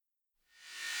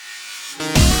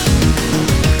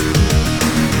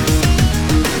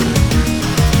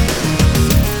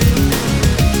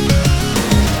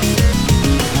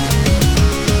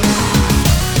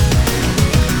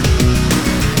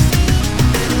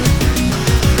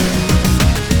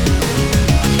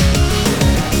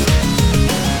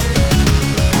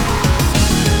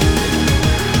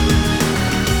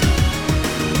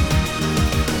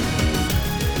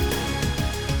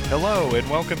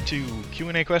welcome to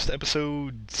Q&A Quest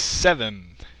episode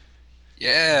 7.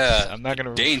 Yeah, I'm not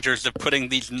gonna... dangers of putting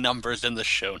these numbers in the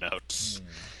show notes.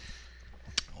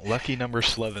 Lucky number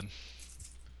 11.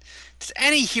 Does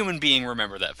any human being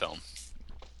remember that film?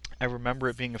 I remember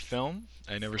it being a film.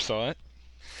 I never saw it.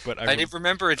 But I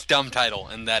remember its dumb title,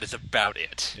 and that is about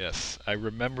it. Yes, I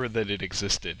remember that it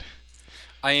existed.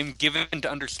 I am given to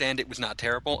understand it was not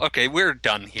terrible. Okay, we're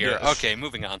done here. Yes. Okay,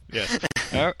 moving on. Yes.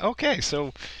 Okay,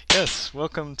 so, yes,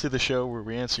 welcome to the show where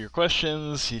we answer your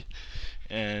questions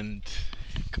and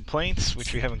complaints,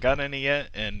 which we haven't got any yet,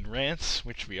 and rants,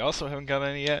 which we also haven't got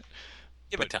any yet.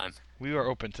 Give it time. We are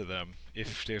open to them.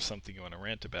 If there's something you want to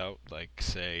rant about, like,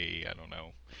 say, I don't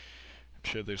know, I'm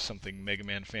sure there's something Mega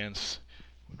Man fans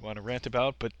would want to rant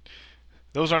about, but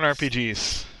those aren't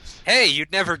RPGs. Hey,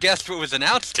 you'd never guessed what was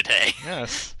announced today.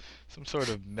 Yes, some sort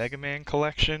of Mega Man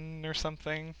collection or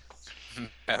something.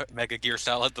 Mega Gear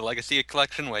Solid, the Legacy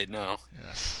Collection? Wait, no.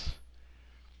 Yes.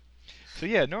 So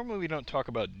yeah, normally we don't talk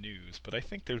about news, but I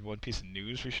think there's one piece of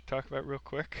news we should talk about real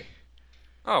quick.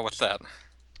 Oh, what's that?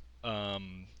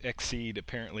 Xseed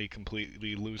apparently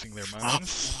completely losing their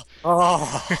minds.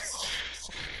 Oh.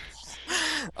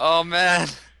 Oh man,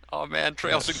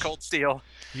 Trails in Cold Steel.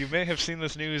 You may have seen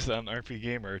this news on RP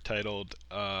Gamer titled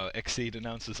Xseed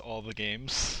announces all the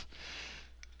games.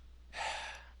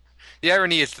 The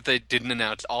irony is that they didn't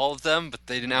announce all of them, but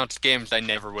they announced games I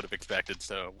never would have expected,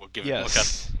 so we'll give it a look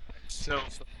at. So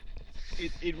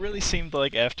it really seemed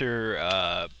like after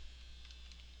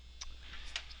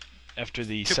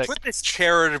the to put this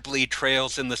charitably,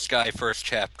 Trails in the Sky first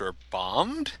chapter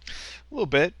bombed. A little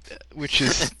bit, which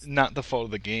is not the fault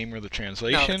of the game or the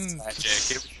translation. No, it's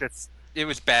tragic. It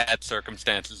was bad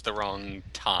circumstances, the wrong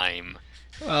time.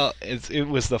 Well, it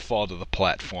was the fault of the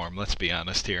platform. Let's be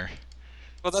honest here.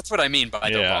 Well, that's what I mean by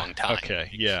the wrong time.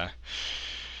 Okay, yeah.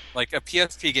 Like, a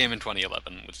PSP game in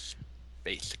 2011 was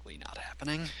basically not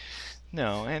happening.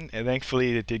 No, and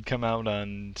thankfully it did come out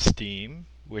on Steam,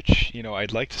 which,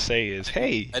 I'd like to say is,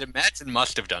 hey... I'd imagine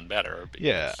must have done better. Because...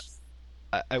 Yeah.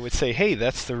 I would say, hey,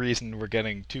 that's the reason we're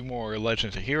getting 2 more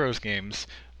Legends of Heroes games,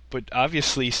 but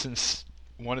obviously since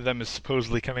one of them is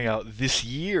supposedly coming out this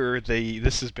year,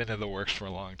 this has been in the works for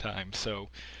a long time, so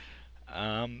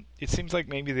it seems like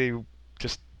maybe they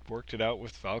just worked it out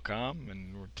with Falcom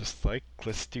and were just like,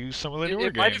 let's do some of the newer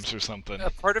games or something. A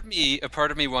part of me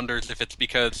wonders if it's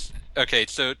because, okay,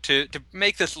 so to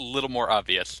make this a little more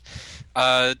obvious,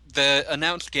 the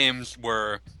announced games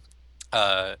were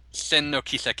Sen no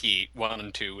Kiseki 1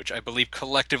 and 2, which I believe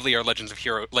collectively are Legend of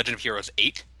Heroes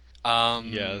 8. Yeah,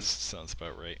 this sounds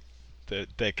about right.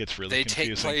 That gets really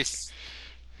confusing. Take place.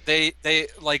 They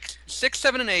like 6,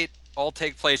 7, and 8 all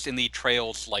take place in the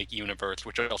Trails-like universe,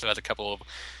 which also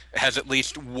has at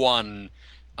least one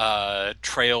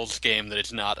Trails game that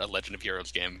is not a Legend of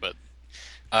Heroes game. But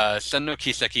Sen no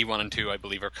Kiseki 1 and 2, I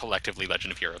believe, are collectively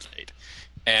Legend of Heroes 8,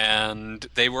 and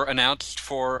they were announced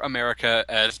for America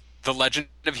as The Legend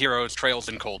of Heroes Trails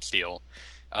in Cold Steel.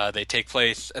 They take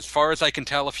place, as far as I can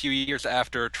tell, a few years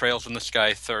after Trails in the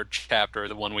Sky third chapter,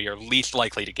 the one we are least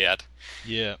likely to get.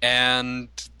 Yeah. And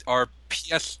our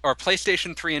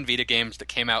PlayStation 3 and Vita games that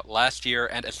came out last year,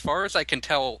 and as far as I can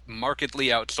tell, markedly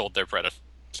outsold their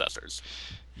predecessors.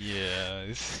 Yeah.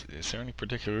 Is there any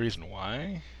particular reason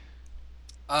why?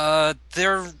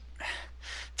 They're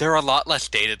a lot less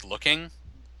dated looking,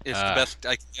 is the best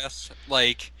I can guess.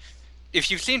 Like, if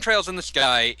you've seen Trails in the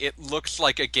Sky, it looks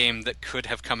like a game that could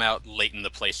have come out late in the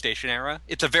PlayStation era.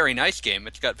 It's a very nice game.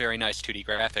 It's got very nice 2D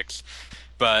graphics.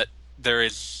 But there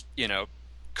is,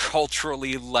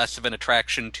 culturally less of an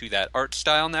attraction to that art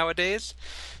style nowadays.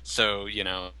 So,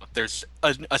 there's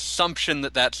an assumption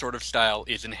that sort of style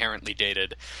is inherently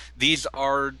dated. These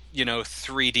are,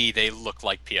 3D. They look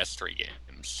like PS3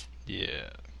 games.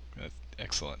 Yeah. That's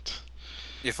excellent.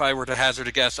 If I were to hazard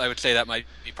a guess, I would say that might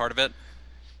be part of it.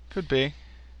 Could be.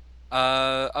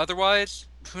 Otherwise,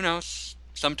 who knows?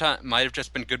 Sometimes might have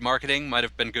just been good marketing, might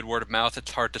have been good word of mouth.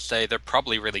 It's hard to say. They're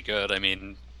probably really good. I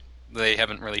mean, they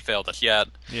haven't really failed us yet.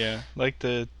 Yeah, like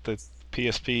the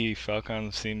PSP,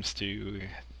 Falcon seems to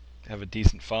have a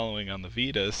decent following on the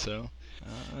Vita, so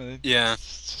yeah,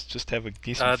 just have a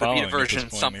decent following. The Vita version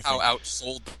at this point, somehow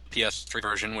outsold the PS3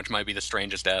 version, which might be the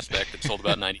strangest aspect. It sold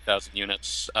about 90,000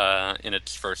 units in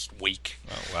its first week.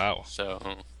 Oh, wow. So...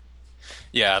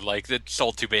 yeah, like, it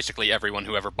sold to basically everyone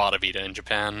who ever bought a Vita in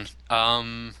Japan.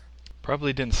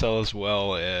 Probably didn't sell as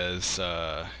well as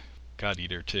God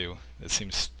Eater 2. It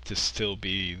seems to still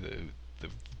be the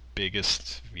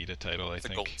biggest Vita title, I think.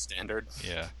 The gold standard.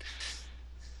 Yeah.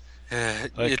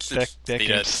 It's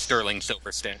Vita's sterling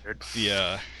silver standard.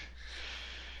 Yeah.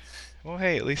 Well,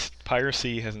 hey, at least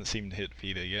piracy hasn't seemed to hit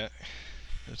Vita yet.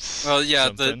 That's Well, yeah,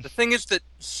 something. the thing is that,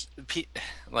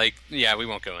 like, yeah, we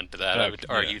won't go into that. I would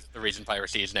Yeah, argue that the reason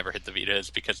piracy has never hit the Vita is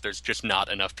because there's just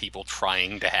not enough people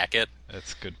trying to hack it.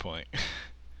 that's a good point.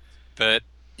 But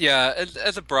yeah,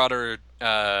 as a broader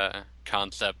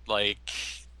concept, like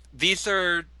these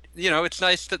are, it's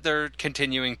nice that they're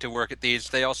continuing to work at these.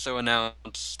 They also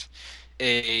announced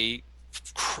a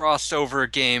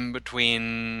crossover game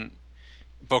between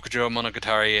Bokujo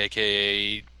Monogatari,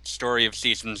 aka Story of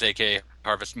Seasons, aka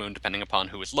Harvest Moon, depending upon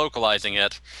who is localizing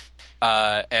it,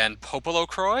 and Popolo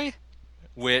Croy,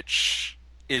 which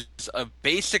is a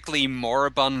basically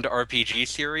moribund RPG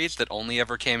series that only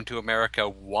ever came to America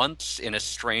once in a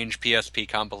strange PSP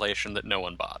compilation that no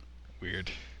one bought.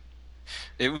 Weird.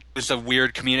 It was a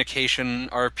weird communication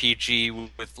RPG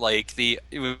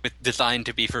it was designed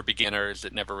to be for beginners.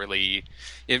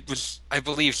 It was, I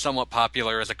believe, somewhat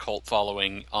popular as a cult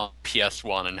following on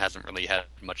PS1 and hasn't really had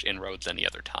much inroads any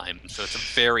other time. So it's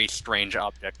a very strange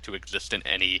object to exist in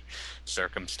any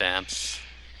circumstance.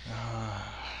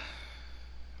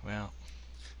 Well,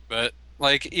 But,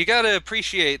 like, you gotta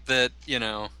appreciate that,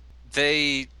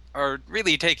 they are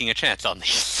really taking a chance on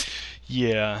these.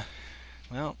 yeah.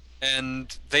 Well,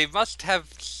 And they must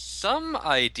have some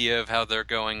idea of how they're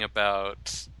going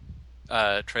about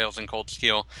Trails in Cold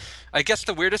Steel. I guess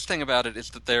the weirdest thing about it is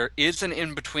that there is an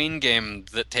in-between game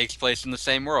that takes place in the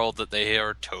same world that they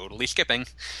are totally skipping.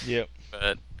 yep.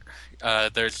 But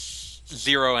there's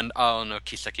Zero and Ao no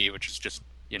Kiseki, which is just,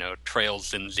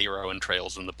 Trails in Zero and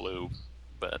Trails in the Blue.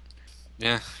 But,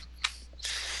 yeah.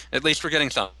 At least we're getting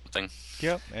something.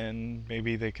 Yep, and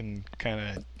maybe they can kind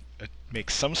of make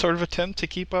some sort of attempt to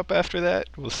keep up after that.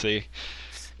 We'll see.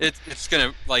 It's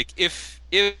gonna, like, if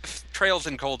Trails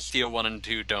in Cold Steel 1 and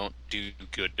 2 don't do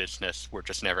good business, we're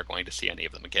just never going to see any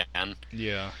of them again.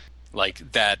 Yeah.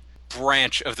 Like, that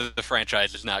branch of the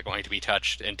franchise is not going to be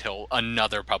touched until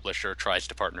another publisher tries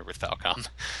to partner with Falcom.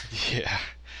 Yeah.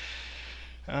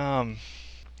 I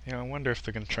wonder if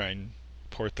they're gonna try and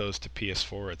port those to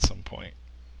PS4 at some point.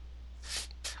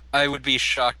 I would be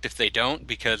shocked if they don't,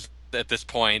 because at this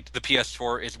point, the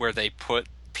PS4 is where they put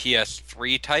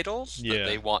PS3 titles that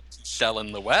they want to sell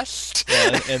in the West.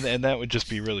 Yeah, and that would just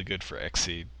be really good for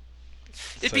Xseed.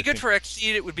 It'd be good for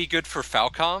Xseed, it would be good for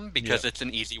Falcom, because it's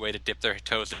an easy way to dip their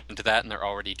toes into that, and they're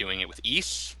already doing it with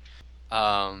Ys.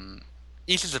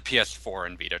 Ys is a PS4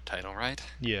 and Vita title, right?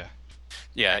 Yeah.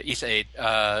 Yeah, Ys 8,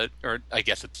 or I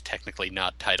guess it's technically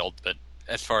not titled, but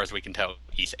as far as we can tell,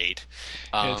 Ys 8.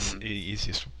 It's the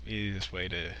easiest way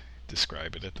to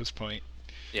describe it at this point.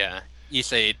 Yeah,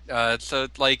 Ys 8. So,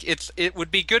 like, it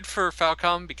would be good for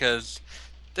Falcom because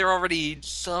they're already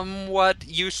somewhat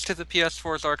used to the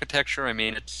PS4's architecture. I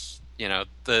mean, it's,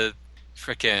 the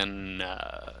frickin'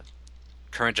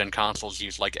 current gen consoles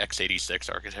use, like,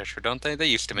 x86 architecture, don't they? They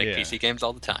used to make PC games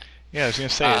all the time. Yeah, I was going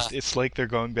to say, it's like they're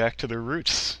going back to their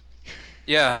roots.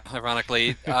 Yeah,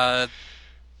 ironically. It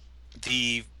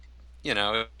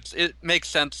makes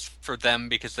sense for them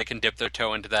because they can dip their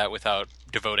toe into that without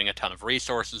devoting a ton of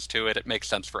resources to it. It makes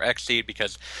sense for Xseed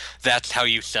because that's how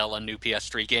you sell a new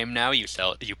PS3 game now. You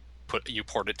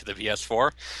port it to the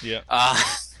PS4. Yeah.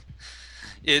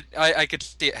 I could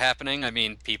see it happening. I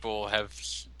mean, people have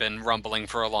been rumbling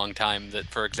for a long time that,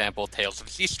 for example, Tales of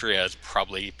Zestria is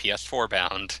probably PS4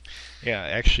 bound. Yeah,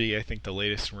 actually, I think the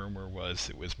latest rumor was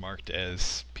it was marked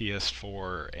as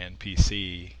PS4 and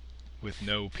PC with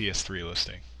no PS3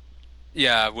 listing.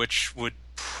 Yeah, which would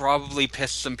probably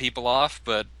piss some people off,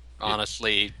 but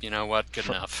honestly, you know what? Good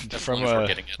enough. As long as we're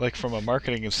getting it. From a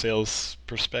marketing and sales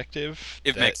perspective,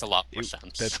 it makes a lot more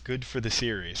sense. That's good for the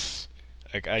series.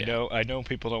 Like I know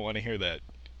people don't want to hear that.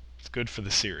 It's good for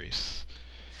the series.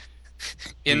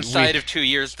 Inside of 2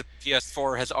 years, the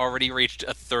PS4 has already reached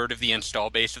a third of the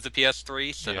install base of the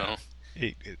PS3. So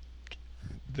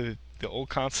the old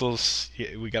consoles,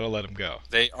 we gotta let them go.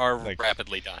 They are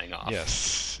rapidly dying off.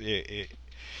 Yes,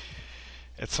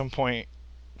 at some point,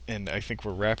 and I think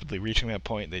we're rapidly reaching that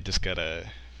point. They just gotta,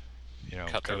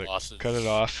 cut their losses. Cut it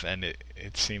off, and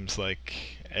it seems like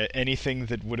anything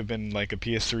that would have been like a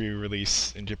PS3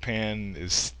 release in Japan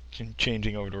is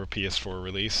changing over to a PS4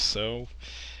 release. So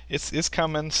it's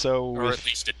coming. So or at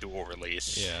least a dual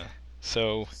release. Yeah.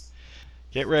 So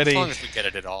get ready. As long as we get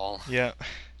it at all. Yeah.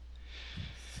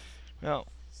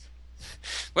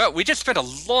 Well, we just spent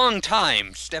a long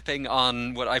time stepping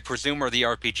on what I presume are the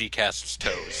RPG Cast's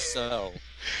toes, so...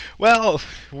 Well,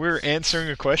 we're answering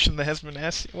a question that has been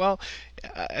asked. Well,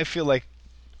 I feel like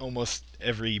almost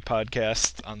every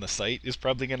podcast on the site is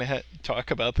probably going to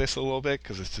talk about this a little bit,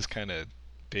 because it's just kind of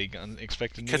big,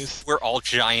 unexpected news. Because we're all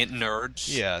giant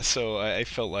nerds. Yeah, so I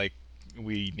felt like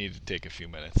we need to take a few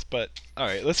minutes. But all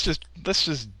right, let's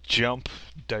just jump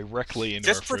directly into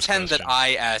our Just first pretend that question.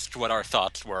 I asked what our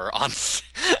thoughts were on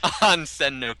on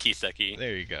Sen no Kiseki.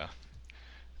 There you go.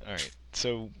 All right.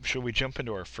 So, should we jump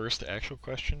into our first actual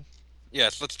question?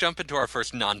 Yes, let's jump into our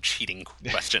first non-cheating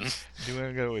question. Do you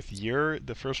want to go with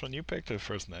the first one you picked or the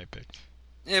first one I picked?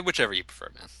 Whichever you prefer,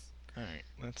 man. All right.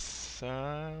 Let's.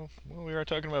 Well, we were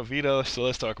talking about Vita, so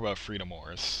let's talk about Freedom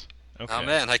Wars. Oh Okay.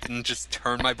 man, I can just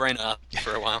turn my brain off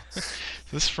for a while. This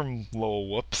is from Lowell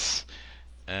Whoops,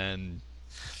 and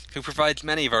Who provides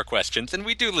many of our questions, and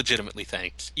we do legitimately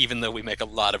thank, even though we make a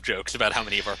lot of jokes about how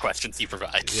many of our questions he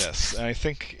provides. yes, I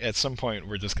think at some point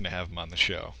we're just gonna have him on the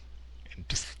show, and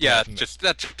just Yeah, have him-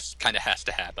 that just kind of has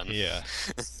to happen. yeah.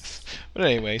 But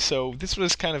anyway, so this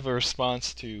was kind of a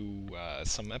response to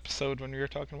some episode when we were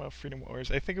talking about Freedom Wars.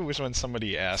 I think it was when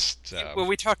somebody asked. Well,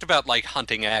 we talked about like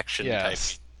hunting action type.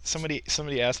 Yes,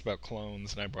 somebody asked about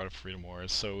clones, and I brought up Freedom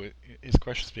Wars. So his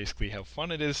question is basically how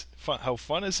fun it is. How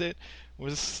fun is it?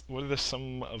 What are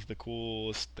some of the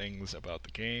coolest things about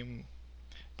the game?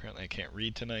 Apparently, I can't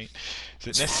read tonight.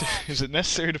 Is it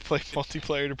necessary to play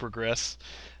multiplayer to progress?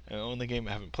 I own the game.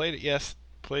 I haven't played it yet.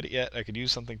 I could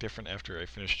use something different after I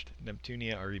finished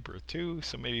Neptunia Rebirth 2,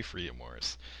 so maybe Freedom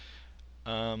Wars.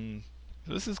 So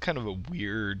this is kind of a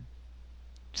weird,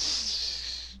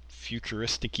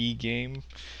 futuristic-y game.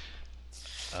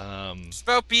 It's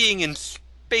about being in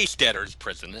Space Debtor's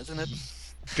prison, isn't it?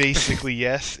 Basically,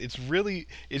 yes. It's really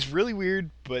weird,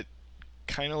 but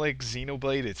kind of like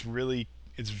Xenoblade.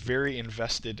 It's very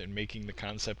invested in making the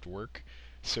concept work.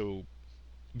 So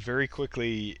very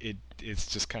quickly, it's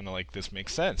just kind of like this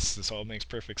makes sense. This all makes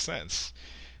perfect sense.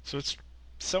 So it's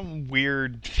some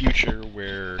weird future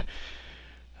where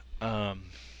to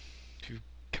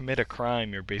commit a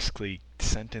crime, you're basically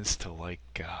sentenced to like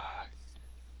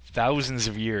thousands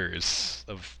of years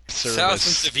of service.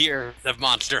 Thousands of years of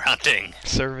monster hunting.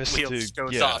 Service Wheels to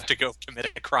goes off to go commit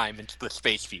a crime into the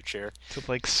space future. to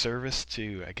like service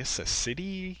to I guess a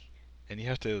city, and you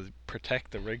have to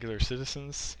protect the regular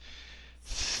citizens.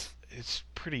 It's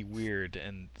pretty weird,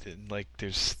 and like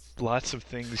there's lots of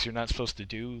things you're not supposed to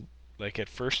do. Like at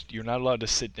first, you're not allowed to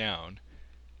sit down,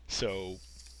 so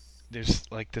there's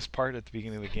like this part at the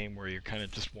beginning of the game where you're kind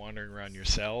of just wandering around your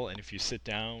cell, and if you sit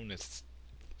down, it's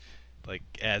like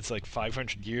adds like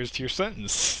 500 years to your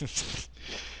sentence.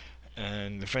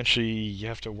 And eventually you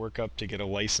have to work up to get a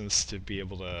license to be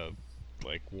able to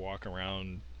like walk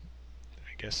around,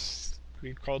 I guess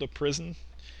we'd call it a prison.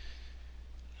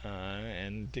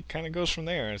 And it kind of goes from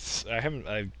there. I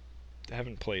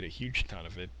haven't played a huge ton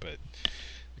of it, but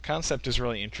the concept is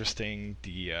really interesting.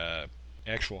 The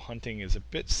actual hunting is a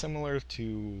bit similar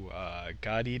to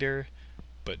God Eater,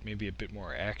 but maybe a bit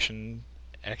more action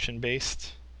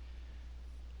based.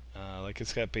 Like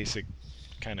it's got basic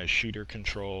kind of shooter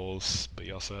controls, but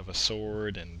you also have a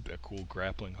sword and a cool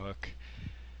grappling hook.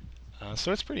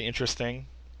 So it's pretty interesting.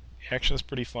 Action is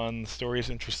pretty fun. The story is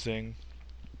interesting.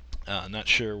 Not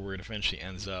sure where it eventually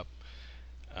ends up.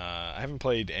 I haven't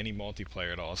played any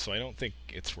multiplayer at all, so I don't think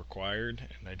it's required,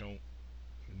 and I don't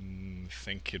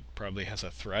think it probably has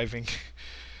a thriving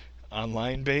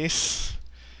online base.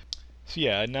 So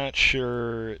yeah, I'm not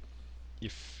sure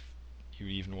if you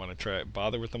even want to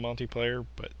bother with the multiplayer,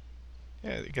 but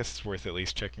yeah, I guess it's worth at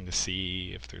least checking to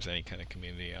see if there's any kind of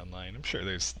community online. I'm sure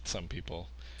there's some people.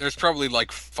 There's probably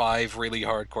like 5 really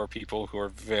hardcore people who are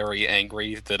very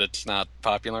angry that it's not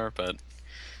popular, but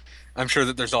I'm sure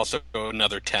that there's also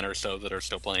another 10 or so that are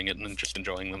still playing it and just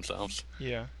enjoying themselves.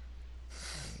 Yeah.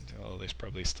 Well, there's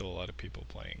probably still a lot of people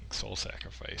playing Soul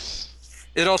Sacrifice.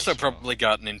 It also probably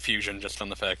got an infusion just on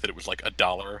the fact that it was like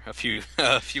 $1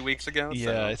 a few weeks ago. Yeah,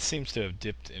 so. it seems to have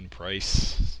dipped in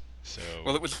price. So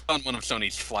Well, it was on one of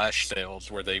Sony's flash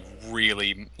sales where they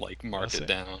really like marked it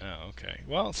down. Oh, okay.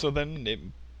 Well, so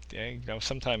then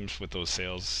sometimes with those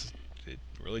sales, it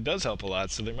really does help a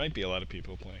lot. So there might be a lot of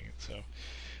people playing it. So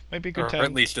might be a good time. Or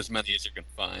at least as many as you can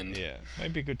find. Yeah,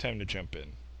 might be a good time to jump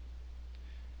in.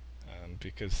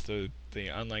 Because the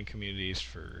online communities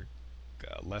for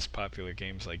less popular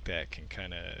games like that can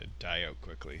kind of die out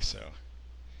quickly. So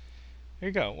there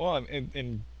you go. Well,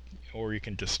 or you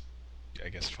can just, I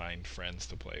guess, find friends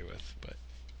to play with. But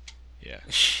yeah.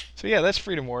 So yeah, that's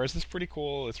Freedom Wars. It's pretty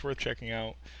cool. It's worth checking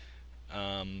out.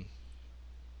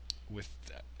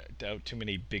 Without too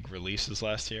many big releases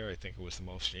last year, I think it was the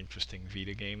most interesting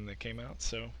Vita game that came out.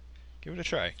 So give it a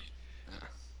try.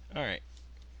 All right.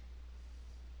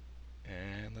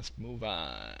 And let's move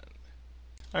on.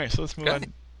 Alright, so let's move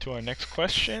on to our next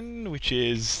question, which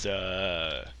is, what's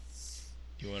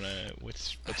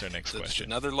our next question?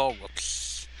 Another lull.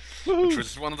 Whoops. which Woohoo!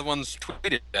 was one of the ones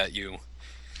tweeted at you.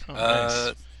 Oh, nice.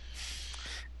 Uh,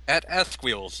 at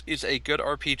Askwheels, is a good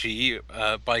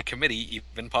RPG by committee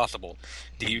even possible?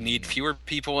 Do you need fewer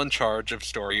people in charge of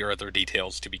story or other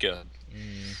details to be good?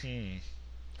 Mm-hmm.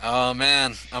 Oh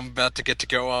man, I'm about to get to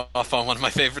go off on one of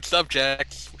my favorite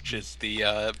subjects, which is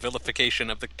the vilification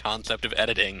of the concept of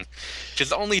editing, which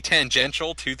is only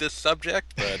tangential to this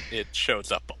subject, but it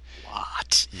shows up a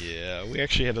lot. Yeah, we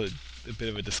actually had a bit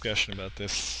of a discussion about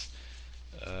this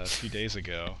a few days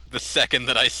ago. The second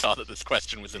that I saw that this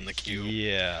question was in the queue.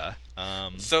 Yeah.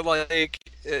 So, like,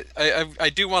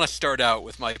 I do want to start out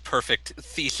with my perfect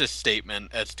thesis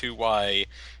statement as to why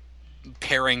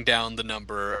paring down the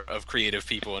number of creative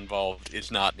people involved is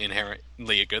not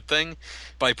inherently a good thing,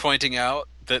 by pointing out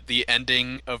that the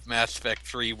ending of Mass Effect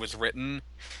 3 was written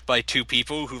by two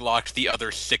people who locked the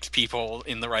other six people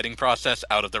in the writing process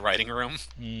out of the writing room.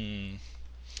 Hmm.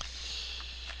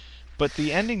 But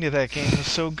the ending to that game was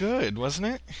so good, wasn't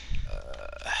it?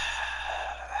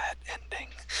 That ending.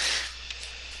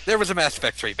 There was a Mass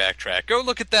Effect 3 backtrack. Go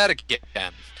look at that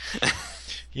again.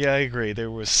 Yeah, I agree.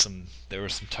 There was some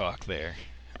talk there.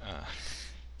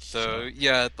 So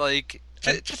yeah, like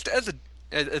just as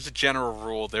a general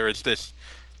rule, there is this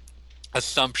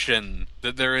assumption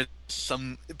that there is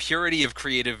some purity of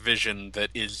creative vision that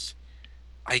is,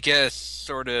 I guess,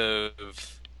 sort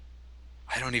of,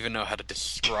 I don't even know how to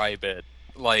describe it,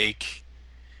 like,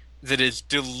 that is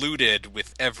diluted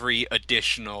with every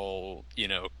additional,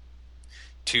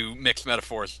 to mix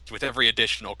metaphors, with every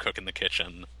additional cook in the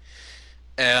kitchen.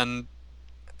 And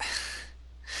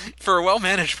for a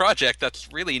well-managed project,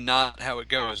 that's really not how it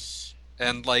goes.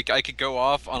 And, like, I could go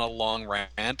off on a long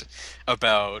rant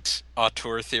about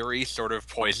auteur theory sort of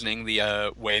poisoning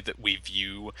the way that we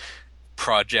view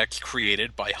projects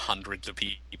created by hundreds of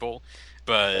people.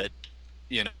 But,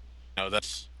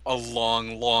 that's a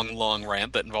long, long, long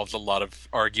rant that involves a lot of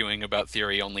arguing about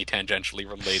theory only tangentially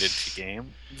related to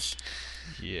games.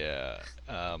 Yeah.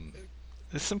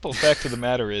 The simple fact of the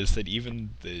matter is that even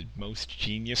the most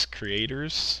genius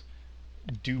creators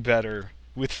do better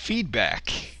with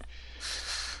feedback.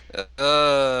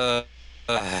 Uh,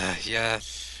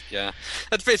 yes, yeah.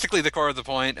 That's basically the core of the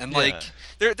point, and Yeah. like,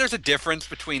 there's a difference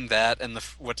between that and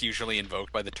what's usually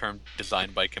invoked by the term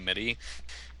 "designed by committee."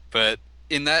 But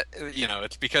in that,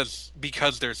 it's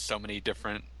because there's so many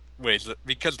different ways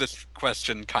because this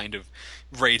question kind of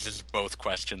raises both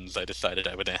questions. I decided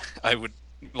I would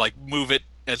like move it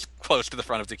as close to the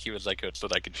front of the queue as I could so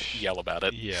that I could yell about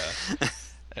it. Yeah.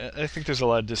 I think there's a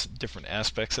lot of different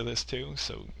aspects of this too.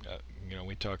 So,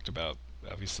 we talked about,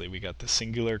 obviously we got the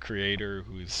singular creator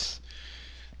who's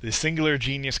the singular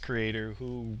genius creator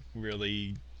who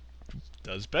really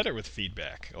does better with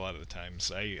feedback a lot of the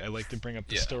times. I like to bring up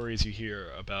the Yeah. stories you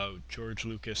hear about George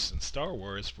Lucas and Star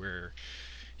Wars where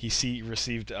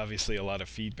received obviously a lot of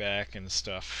feedback and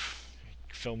stuff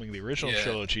filming the original Yeah.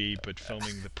 trilogy, but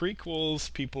filming the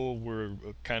prequels, people were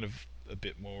kind of a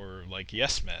bit more like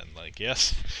yes men, like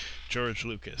yes, George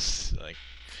Lucas, like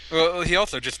Well, he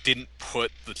also just didn't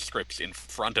put the scripts in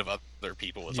front of other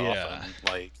people as yeah, often.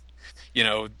 Like,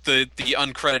 the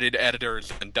uncredited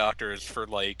editors and doctors for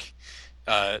like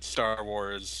Star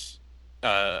Wars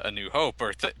A New Hope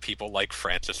are people like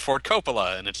Francis Ford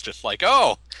Coppola, and it's just like,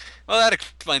 oh, well, that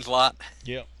explains a lot.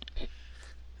 yeah,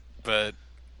 But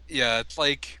yeah, it's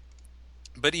like,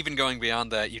 but even going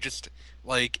beyond that, you just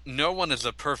like no one is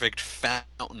a perfect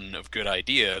fountain of good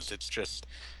ideas. It's just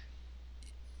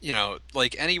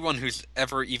like anyone who's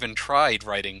ever even tried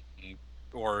writing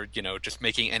or just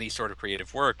making any sort of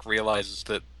creative work realizes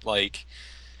that like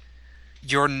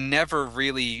you're never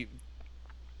really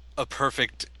a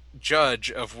perfect judge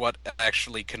of what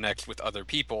actually connects with other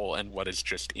people and what is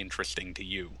just interesting to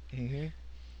you. hmm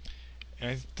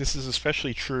and this is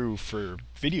especially true for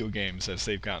video games as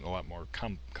they've gotten a lot more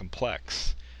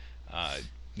complex. Uh,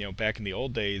 back in the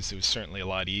old days, it was certainly a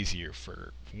lot easier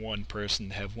for one person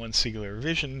to have one singular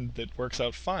vision that works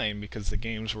out fine because the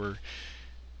games were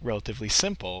relatively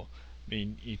simple. I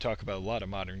mean, you talk about a lot of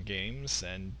modern games,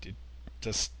 and it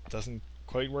just doesn't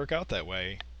quite work out that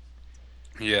way.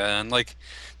 Yeah, and like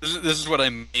this is what I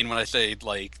mean when I say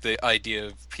like the idea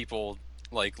of people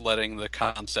like letting the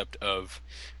concept of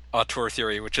auteur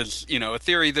theory, which is a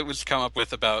theory that was come up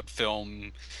with about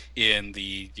film in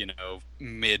the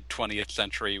mid 20th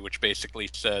century, which basically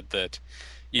said that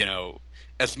you know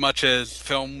as much as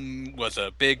film was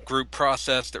a big group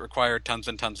process that required tons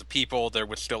and tons of people, there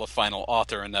was still a final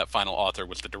author, and that final author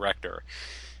was the director.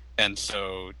 And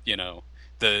so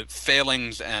the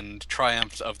failings and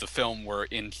triumphs of the film were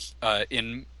in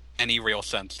any real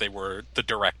sense they were the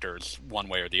directors one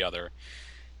way or the other.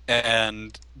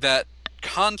 And that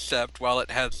concept, while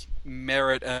it has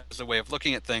merit as a way of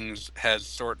looking at things, has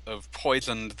sort of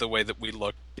poisoned the way that we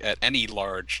look at any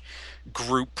large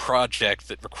group project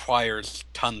that requires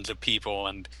tons of people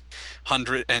and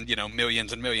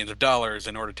millions and millions of dollars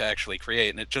in order to actually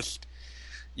create. And it just,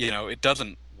 it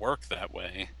doesn't work that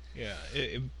way. Yeah,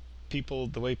 people,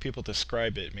 the way people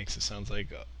describe it makes it sound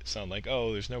like,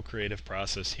 oh, there's no creative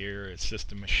process here. It's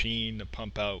just a machine to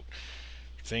pump out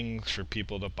things for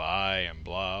people to buy and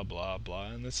blah blah blah.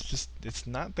 And it's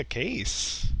not the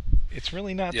case. It's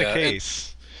really not the Yeah,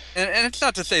 case. and it's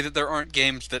not to say that there aren't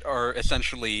games that are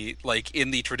essentially, like,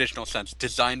 in the traditional sense,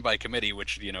 designed by committee,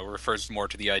 which, refers more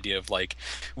to the idea of, like,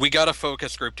 we got a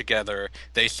focus group together,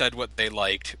 they said what they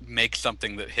liked, make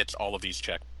something that hits all of these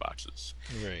check boxes.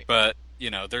 Right. But,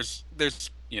 there's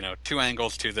two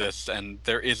angles to this, and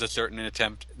there is a certain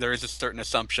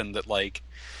assumption that, like,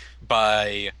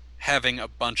 by having a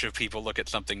bunch of people look at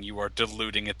something, you are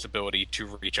diluting its ability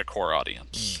to reach a core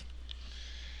audience.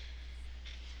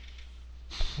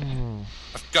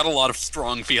 I've got a lot of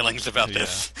strong feelings about Yeah.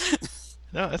 this.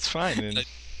 No, that's fine.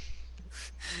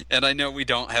 And I know we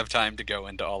don't have time to go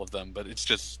into all of them, but it's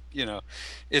just,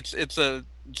 it's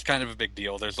kind of a big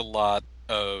deal. There's a lot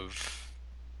of,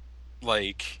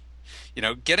 like,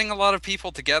 getting a lot of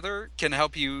people together can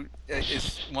help you,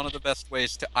 is one of the best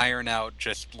ways to iron out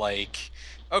just, like,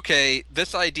 okay,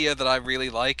 this idea that I really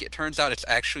like, it turns out it's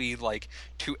actually, like,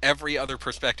 to every other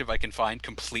perspective I can find,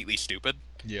 completely stupid.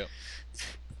 Yep.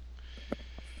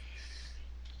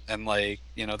 And, like,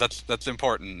 that's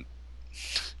important,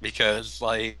 because,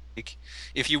 like,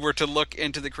 if you were to look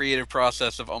into the creative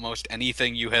process of almost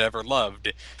anything you had ever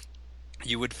loved,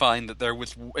 you would find that there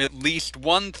was at least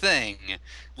one thing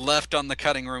left on the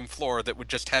cutting room floor that would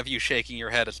just have you shaking your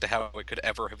head as to how it could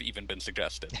ever have even been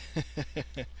suggested.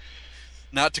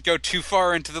 Not to go too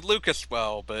far into the Lucas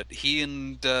well, but he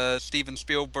and Steven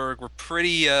Spielberg were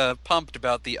pretty pumped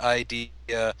about the idea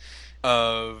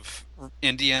of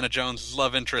Indiana Jones'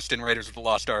 love interest in Raiders of the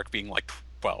Lost Ark being like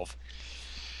 12.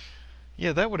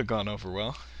 Yeah, that would have gone over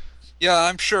well. Yeah,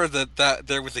 I'm sure that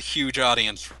there was a huge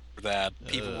audience for that.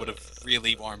 People would have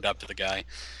really warmed up to the guy.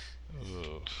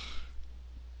 Ugh.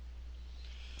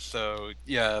 So,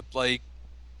 yeah, like,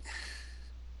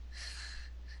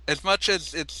 as much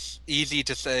as it's easy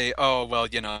to say, oh, well,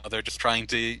 they're just trying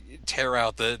to tear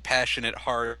out the passionate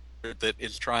heart that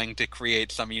is trying to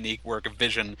create some unique work of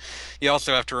vision, you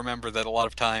also have to remember that a lot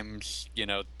of times,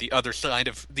 the other side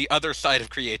of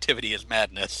creativity is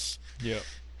madness. Yep.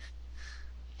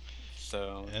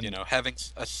 So, And having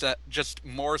just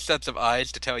more sets of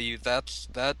eyes to tell you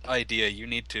that idea, you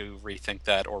need to rethink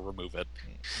that or remove it.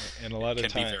 and a lot of Can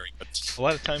be time, very good. a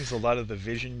lot of times, a lot of the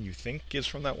vision you think is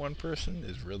from that one person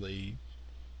is really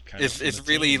kind of from It's the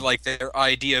really team. like their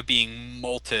idea being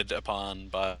molted upon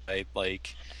by,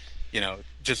 like,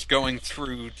 just going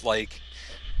through, like,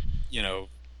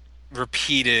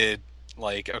 repeated,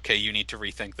 like, okay, you need to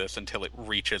rethink this until it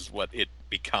reaches what it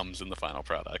becomes in the final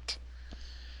product.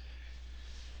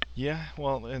 Yeah,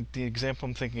 well, and the example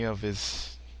I'm thinking of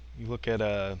is you look at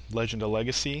Legend of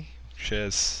Legacy, which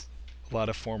has a lot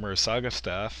of former Saga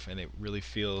staff, and it really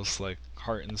feels like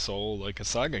heart and soul like a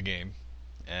Saga game,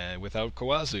 and without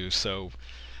Kawazu. So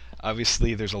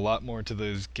obviously, there's a lot more to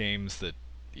those games that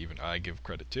even I give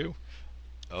credit to.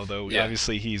 Although Yeah.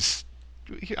 obviously,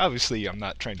 I'm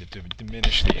not trying to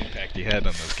diminish the impact he had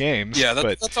on those games, Yeah,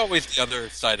 but that's always the other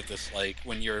side of this. Like,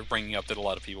 when you're bringing up that a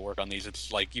lot of people work on these,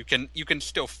 it's like you can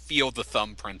still feel the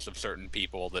thumbprints of certain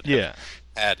people that have yeah,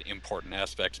 had important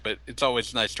aspects. But it's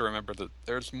always nice to remember that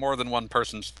there's more than one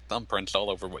person's thumbprints all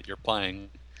over what you're playing.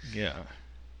 yeah.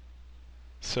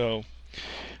 So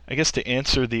I guess to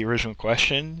answer the original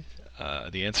question,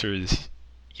 the answer is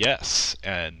yes,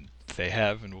 and they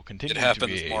have and will It continue to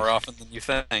happens be. more often than you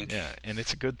think. Yeah, and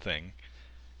it's a good thing.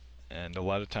 And a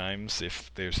lot of times,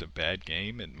 if there's a bad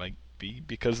game, it might be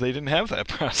because they didn't have that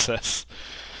process.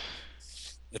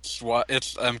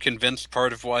 I'm convinced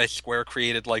part of why Square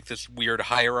created, like, this weird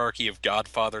hierarchy of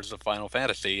godfathers of Final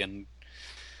Fantasy. And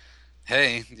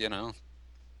hey,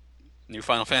 new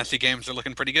Final Fantasy games are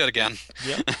looking pretty good again.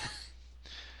 Yep.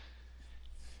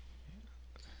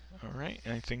 All right.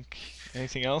 I think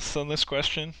anything else on this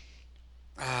question?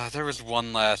 There was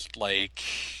one last, like,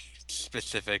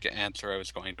 specific answer I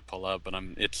was going to pull up, but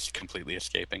it's completely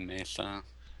escaping me. So All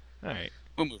right.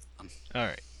 we'll move on. All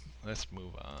right. Let's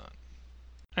move on.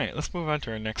 All right. Let's move on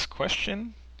to our next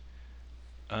question.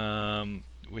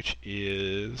 Which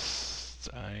is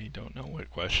I don't know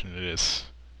what question it is.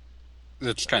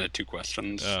 It's kind of two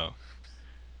questions. Oh.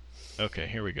 Okay,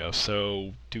 here we go.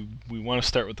 So, do we want to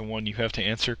start with the one you have to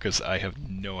answer? Because I have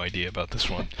no idea about this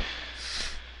one.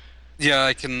 Yeah,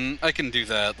 I can do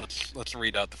that. Let's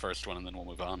read out the first one and then we'll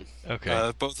move on.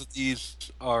 Okay. Both of these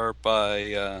are by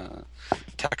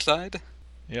TechSide.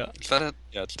 Yeah, Is that it?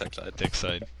 Yeah, it's TechSide. Dick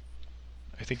side.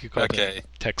 I think you called it Okay.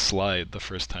 tech slide the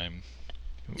first time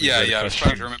we Yeah, read a yeah. I was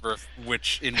trying to question. remember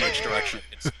in which direction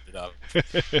it split up.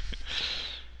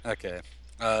 Okay.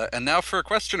 And now for a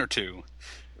question or two.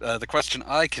 The question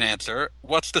I can answer: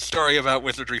 what's the story about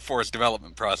Wizardry 4's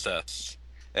development process?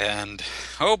 And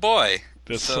oh boy.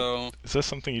 That's So is that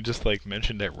something you just like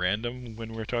mentioned at random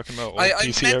when we were talking about old I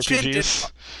PC mentioned it.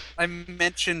 RPGs? I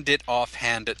mentioned it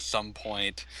offhand at some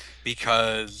point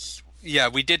because yeah,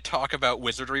 we did talk about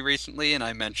Wizardry recently, and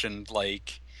I mentioned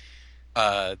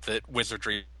that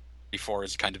Wizardry 4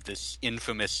 is kind of this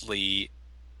infamously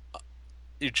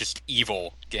just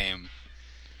evil game.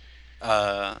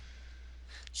 Uh,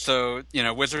 so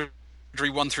Wizardry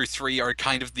 1 through 3 are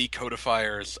kind of the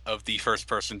codifiers of the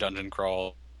first-person dungeon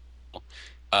crawl.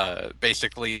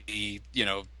 Basically,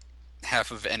 half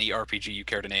of any RPG you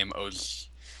care to name owes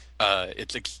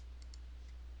its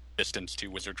existence to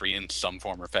Wizardry in some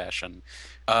form or fashion.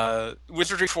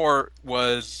 Wizardry 4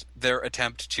 was their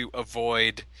attempt to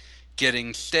avoid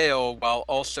getting stale while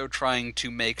also trying to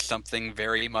make something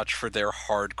very much for their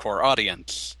hardcore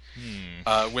audience.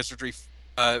 Hmm. Wizardry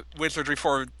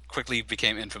 4 quickly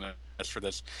became infamous for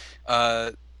this.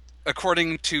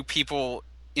 According to people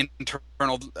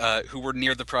internal who were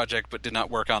near the project but did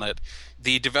not work on it,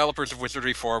 the developers of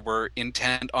Wizardry 4 were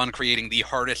intent on creating the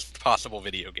hardest possible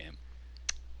video game.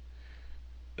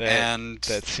 That And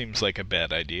that seems like a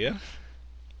bad idea.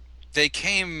 they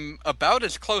came about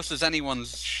as close as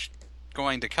anyone's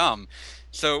going to come.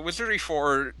 So Wizardry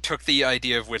 4 took the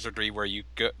idea of Wizardry where you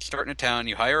start in a town,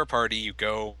 you hire a party, you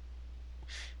go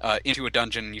into a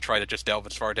dungeon, and you try to just delve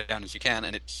as far down as you can,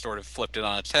 and it sort of flipped it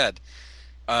on its head.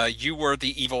 You were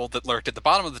the evil that lurked at the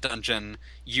bottom of the dungeon.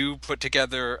 You put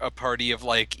together a party of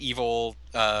evil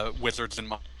wizards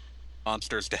and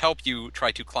monsters to help you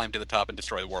try to climb to the top and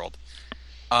destroy the world.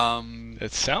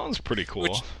 It sounds pretty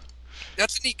Which cool.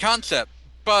 That's a neat concept,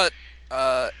 but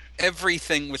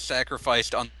everything was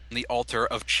sacrificed on the altar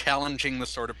of challenging the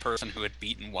sort of person who had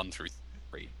beaten 1 through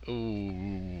 3.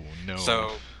 Ooh, no.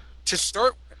 So to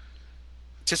start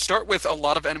with, a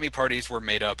lot of enemy parties were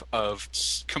made up of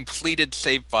completed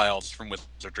save files from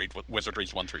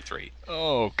Wizardry's 1 through 3.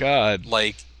 Oh God.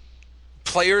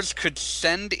 Players could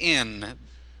send in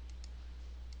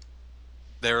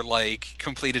their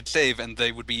completed save, and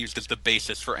they would be used as the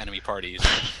basis for enemy parties.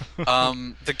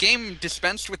 The game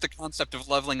dispensed with the concept of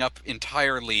leveling up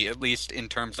entirely, at least in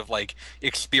terms of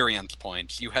experience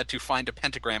points. You had to find a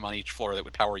pentagram on each floor that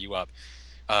would power you up,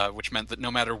 which meant that no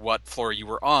matter what floor you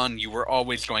were on, you were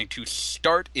always going to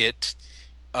start it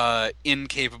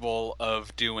incapable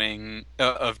of doing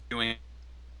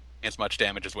as much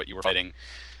damage as what you were fighting.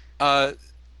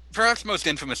 Perhaps most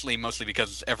infamously, mostly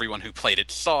because everyone who played it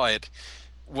saw it,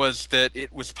 was that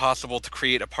it was possible to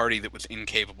create a party that was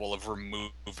incapable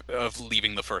of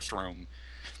leaving the first room.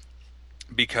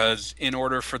 Because in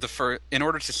order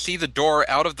to see the door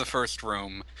out of the first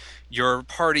room, your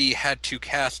party had to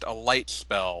cast a light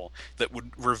spell that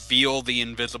would reveal the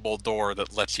invisible door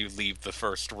that lets you leave the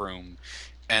first room.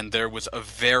 And there was a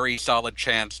very solid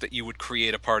chance that you would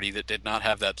create a party that did not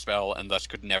have that spell and thus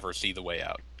could never see the way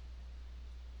out.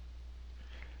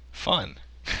 Fun.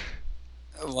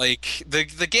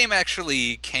 The game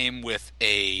actually came with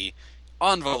a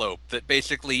envelope that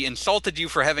basically insulted you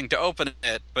for having to open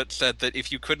it, but said that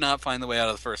if you could not find the way out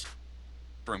of the first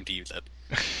room to use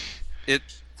it.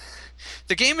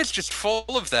 The game is just full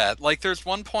of that. There's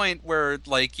one point where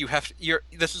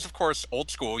this is of course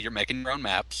old school, you're making your own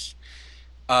maps.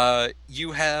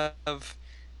 You have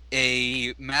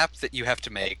a map that you have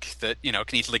to make that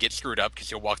can easily get screwed up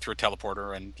because you'll walk through a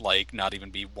teleporter and not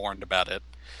even be warned about it.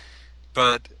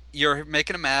 But you're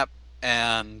making a map,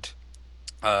 and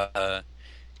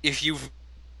if you've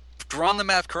drawn the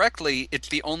map correctly, it's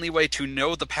the only way to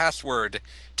know the password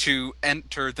to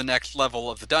enter the next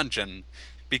level of the dungeon,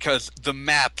 because the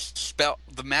map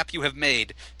you have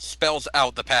made spells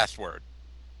out the password.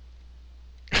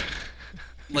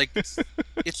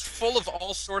 It's full of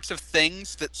all sorts of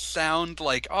things that sound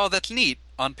like, oh, that's neat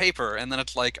on paper, and then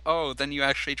it's like, oh, then you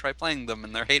actually try playing them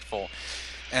and they're hateful.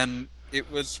 And it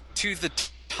was, to the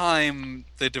time,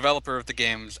 the developer of the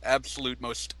game's absolute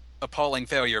most appalling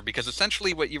failure, because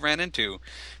essentially what you ran into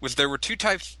was there were two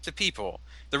types of people.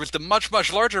 There was the much,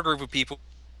 much larger group of people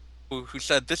who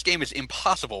said, this game is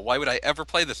impossible, why would I ever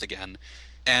play this again?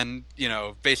 And,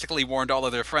 basically warned all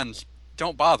of their friends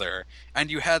don't bother.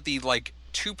 And you had the, like,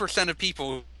 2% of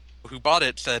people who bought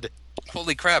it said,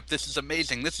 holy crap, this is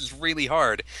amazing, this is really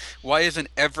hard. Why isn't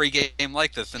every game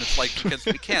like this? And it's like, because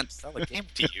we can't sell a game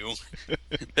to you.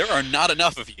 There are not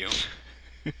enough of you.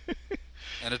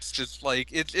 And it's just like,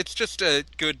 it's just a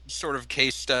good sort of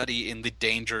case study in the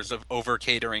dangers of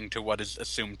over-catering to what is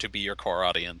assumed to be your core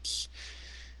audience.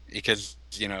 Because,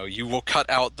 you will cut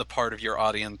out the part of your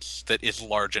audience that is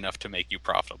large enough to make you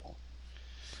profitable.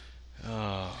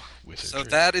 Oh, Wizardry. So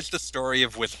that is the story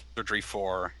of Wizardry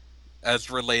 4,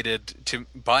 as related to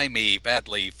by me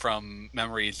badly from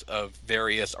memories of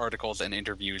various articles and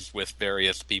interviews with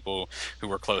various people who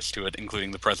were close to it,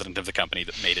 including the president of the company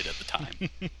that made it at the time.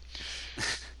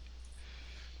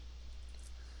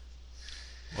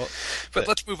 Well, but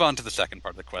let's move on to the second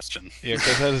part of the question. Yeah,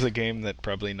 because that is a game that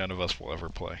probably none of us will ever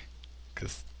play.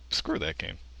 Because screw that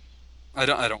game. I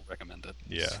don't recommend it.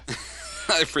 Yeah.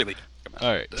 I really don't recommend it.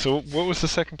 All right. So what was the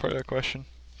second part of that question?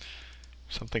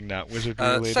 Something not Wizardry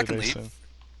related. Secondly,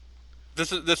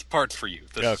 this part's for you.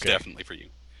 This is definitely for you.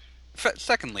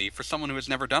 Secondly, for someone who has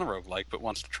never done a roguelike but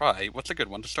wants to try, what's a good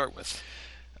one to start with?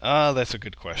 That's a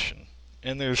good question.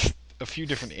 And there's a few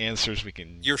different answers we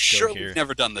can You're sure we've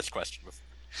never done this question before?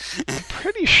 I'm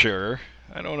pretty sure.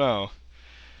 I don't know.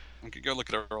 We could go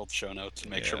look at our old show notes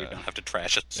and make sure we don't have to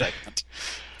trash a segment.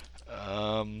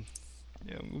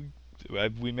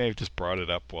 We may have just brought it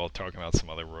up while talking about some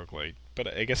other roguelike, but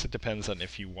I guess it depends on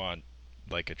if you want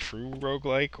like a true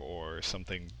roguelike or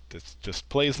something that just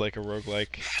plays like a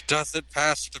roguelike. Does it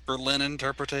pass the Berlin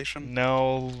interpretation?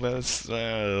 No, that's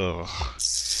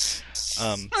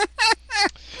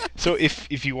So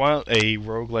if you want a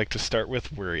roguelike to start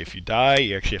with where if you die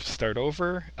you actually have to start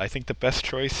over, I think the best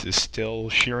choice is still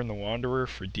Shiren the Wanderer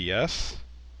for DS.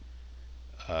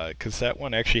 Because that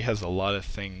one actually has a lot of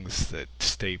things that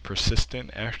stay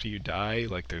persistent after you die.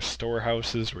 Like there's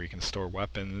storehouses where you can store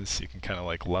weapons. You can kind of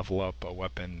like level up a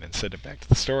weapon and send it back to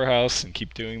the storehouse and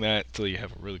keep doing that until you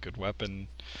have a really good weapon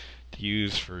to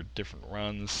use for different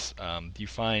runs. You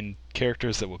find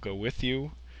characters that will go with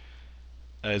you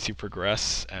as you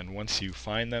progress, and once you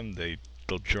find them,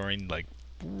 they'll join like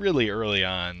really early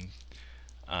on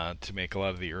to make a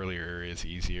lot of the earlier areas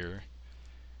easier.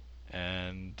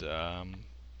 And I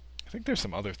think there's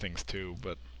some other things too,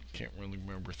 but can't really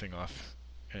remember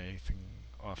anything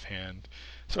offhand.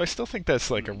 So I still think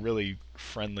that's like a really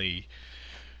friendly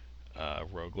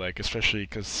roguelike, especially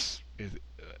because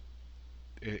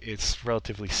it's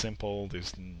relatively simple.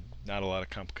 There's not a lot of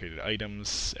complicated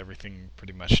items. Everything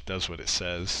pretty much does what it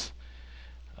says.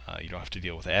 You don't have to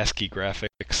deal with ASCII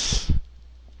graphics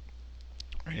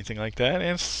or anything like that.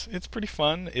 And it's pretty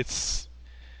fun. It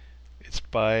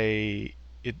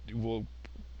will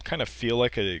kind of feel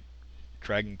like a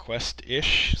Dragon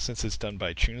Quest-ish since it's done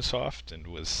by Chunsoft and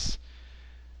was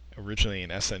originally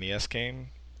an SNES game.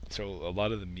 So a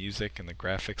lot of the music and the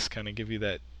graphics kind of give you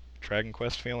that Dragon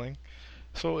Quest feeling.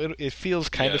 So it feels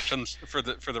kind of for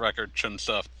the record,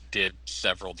 Chunsoft did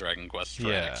several Dragon Quests for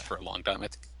NX for a long time. I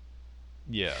think.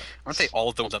 Yeah. Aren't they all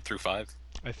of them up through 5?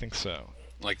 I think so.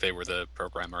 Like they were the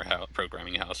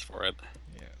programming house for it.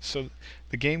 Yeah. So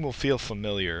the game will feel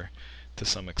familiar to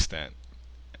some extent.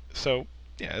 So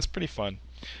yeah, it's pretty fun.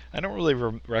 I don't really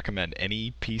recommend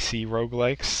any PC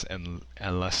roguelikes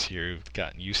unless you've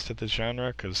gotten used to the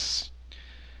genre, because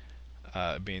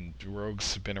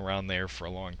rogues have been around there for a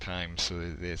long time,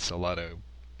 so it's a lot of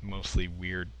mostly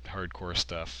weird hardcore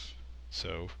stuff.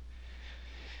 So,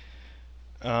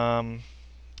 and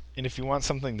if you want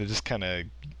something to just kind of,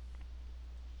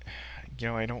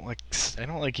 I don't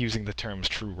like using the terms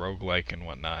true roguelike and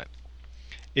whatnot.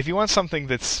 If you want something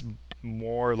that's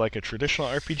more like a traditional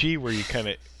RPG where you kind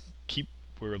of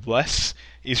where less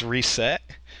is reset,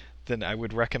 then I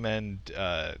would recommend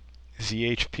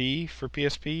ZHP for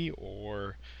PSP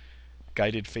or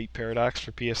Guided Fate Paradox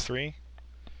for PS3.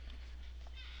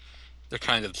 They're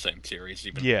kind of the same series,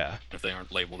 even if they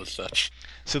aren't labeled as such.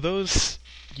 So those,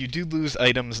 you do lose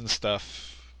items and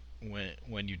stuff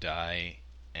when you die,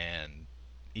 and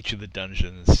each of the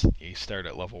dungeons you start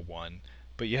at level 1,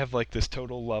 but you have like this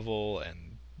total level,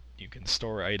 and you can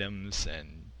store items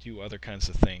and do other kinds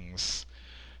of things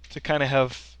to kind of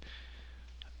have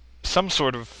some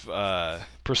sort of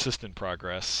persistent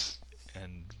progress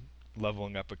and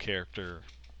leveling up a character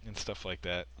and stuff like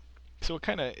that. So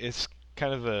it's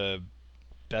kind of a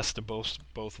best of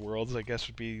both worlds, I guess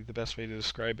would be the best way to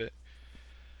describe it.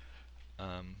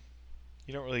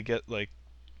 You don't really get like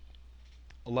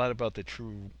a lot about the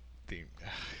true.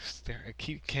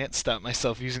 Can't stop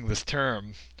myself using this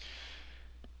term.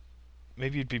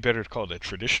 Maybe it'd be better to call it a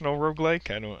traditional roguelike.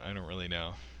 I don't really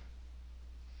know.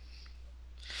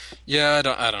 Yeah, I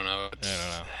don't know. I don't know.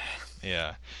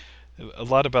 Yeah, a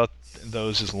lot about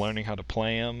those is learning how to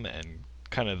play them and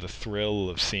kind of the thrill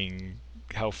of seeing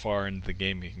how far into the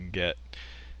game you can get.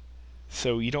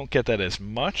 So you don't get that as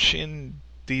much in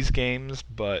these games,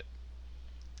 but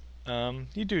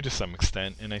you do to some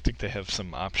extent, and I think they have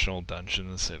some optional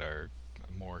dungeons that are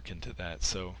more akin to that.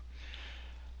 So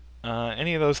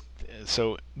any of those,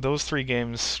 so those three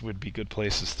games would be good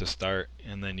places to start,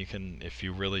 and then you can, if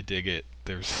you really dig it,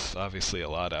 there's obviously a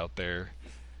lot out there.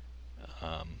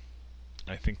 Um,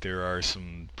 I think there are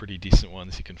some pretty decent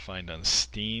ones you can find on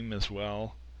Steam as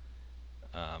well,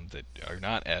 that are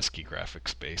not ASCII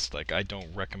graphics based. Like I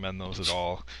don't recommend those at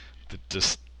all. They're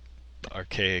just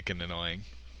archaic and annoying.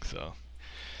 So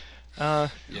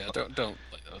Yeah, don't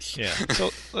play those. yeah,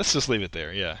 so let's just leave it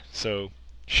there. Yeah. So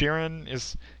Sheeran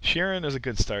is a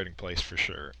good starting place for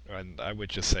sure, and I would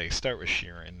just say start with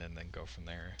Sheeran and then go from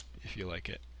there if you like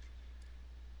it.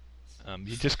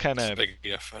 You just kind It's a of big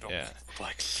if. I don't yeah.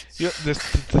 like. The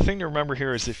thing to remember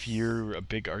here is if you're a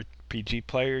big RPG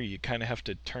player, you kind of have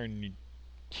to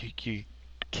you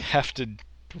have to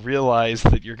realize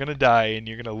that you're gonna die and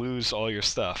you're gonna lose all your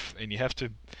stuff, and you have to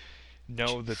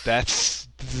know that that's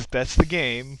the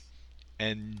game,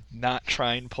 and not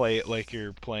try and play it like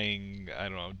you're playing, I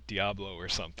don't know, Diablo or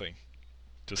something.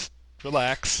 Just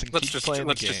relax and keep playing the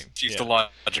Let's game. just use Yeah. the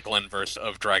logical inverse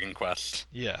of Dragon Quest.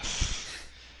 Yes.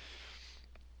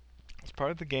 It's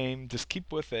part of the game. Just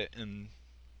keep with it, and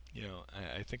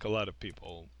I think a lot of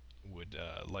people would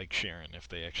like Sharon if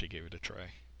they actually gave it a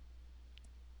try.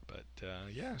 But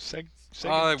yeah, I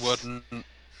Sega. wouldn't.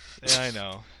 Yeah, I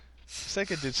know.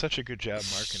 Sega did such a good job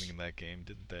marketing that game,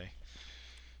 didn't they?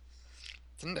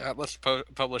 Didn't Atlas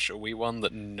publish a Wii one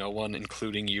that no one,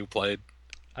 including you, played?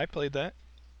 I played that.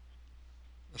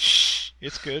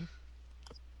 It's good.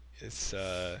 It's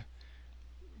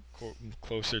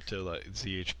closer to like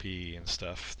ZHP and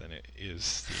stuff than it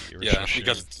is the original Yeah, Sharon.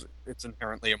 because it's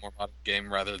inherently a more modern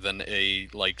game rather than a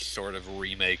like sort of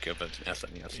remake of an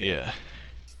SNES game. Yeah,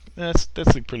 that's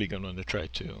a pretty good one to try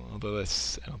too. Although I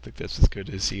don't think that's as good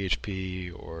as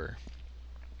ZHP or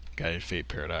Guided Fate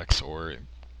Paradox or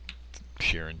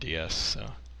Sharon DS.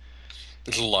 So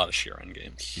There's a lot of Shiren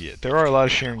games. yeah, there are a lot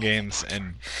of Sharon games,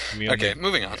 and we only Okay,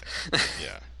 moving on.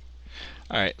 yeah.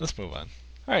 All right, let's move on.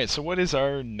 All right, so what is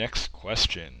our next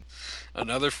question?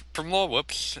 Another from Law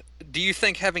Whoops. Do you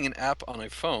think having an app on a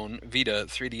phone, Vita,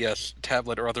 3DS,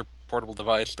 tablet, or other portable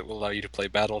device that will allow you to play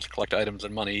battles, collect items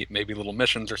and money, maybe little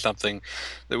missions or something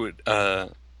that would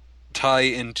tie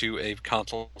into a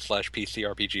console/PC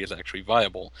RPG is actually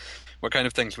viable? What kind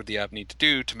of things would the app need to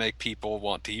do to make people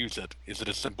want to use it? Is it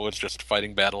as simple as just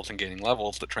fighting battles and gaining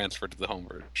levels that transfer to the home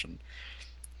version?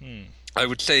 Hmm. I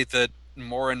would say that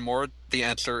more and more the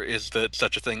answer is that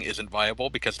such a thing isn't viable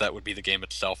because that would be the game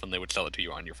itself and they would sell it to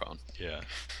you on your phone. Yeah,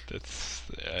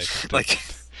 I think that Like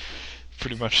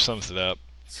pretty much sums it up.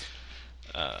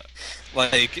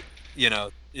 like,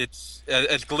 it's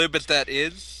as glib as that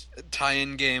is,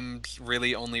 tie-in games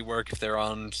really only work if they're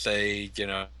on, say,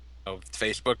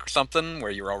 Facebook or something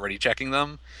where you're already checking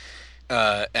them.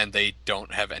 And they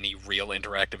don't have any real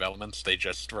interactive elements. They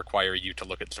just require you to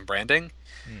look at some branding.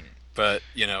 Hmm. But,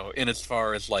 in as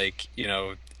far as like,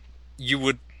 you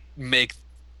would make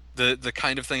the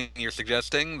kind of thing you're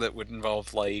suggesting that would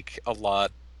involve like a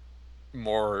lot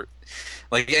more,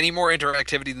 like any more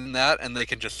interactivity than that, and they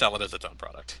can just sell it as its own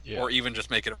product, Yeah. or even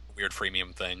just make it a weird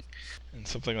freemium thing. And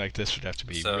something like this would have to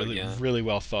be So, really, yeah. really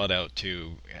well thought out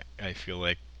too. I feel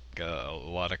like a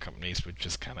lot of companies would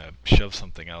just kind of shove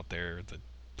something out there that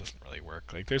doesn't really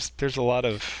work. Like there's a lot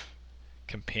of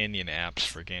companion apps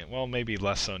for game. Well, maybe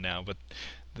less so now, but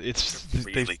They're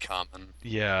really common.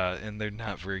 yeah, and they're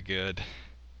not very good.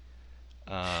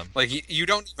 Like you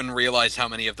don't even realize how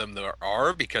many of them there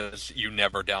are because you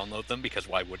never download them. Because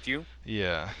why would you?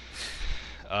 Yeah.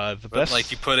 The But best.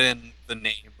 like you put in the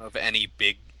name of any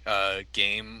big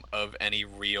game of any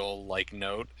real like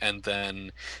note, and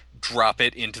then drop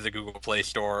it into the Google Play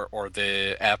Store or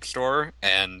the App Store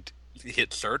and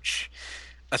hit search.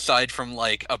 Aside from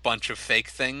like a bunch of fake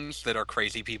things that are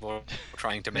crazy people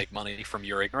trying to make money from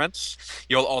your ignorance,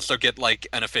 you'll also get like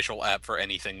an official app for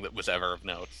anything that was ever of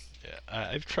note. Yeah,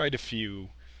 I've tried a few.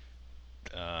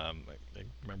 I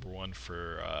remember one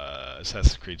for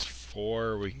Assassin's Creed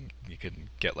 4. You can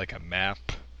get like a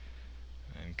map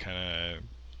and kind of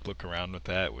look around with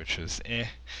that, which is eh.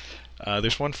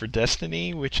 There's one for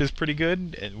Destiny, which is pretty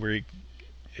good, and where you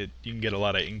can get a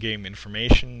lot of in-game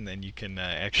information, and you can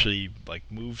actually like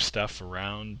move stuff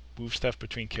around, move stuff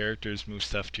between characters, move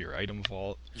stuff to your item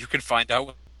vault. You can find out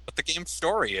what what the game's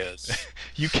story is.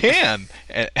 You can,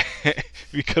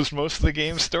 because most of the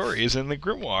game's story is in the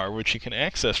Grimoire, which you can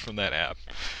access from that app.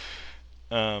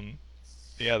 Um,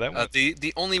 yeah, that one.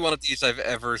 The only one of these I've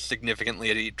ever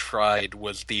significantly tried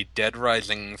was the Dead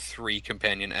Rising 3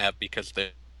 companion app because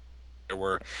there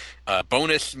were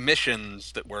bonus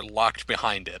missions that were locked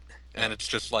behind it, and it's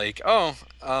just like, oh,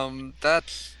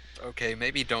 that's okay.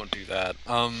 Maybe don't do that.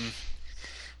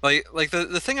 Like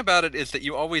the thing about it is that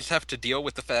you always have to deal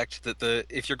with the fact that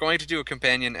if you're going to do a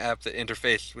companion app that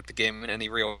interfaces with the game in any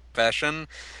real fashion,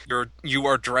 you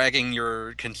are dragging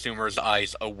your consumers'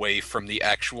 eyes away from the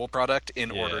actual product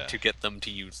in order to get them to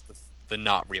use the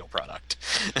not real product.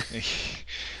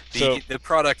 The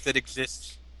product that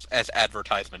exists as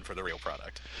advertisement for the real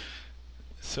product.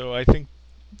 So I think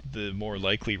the more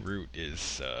likely route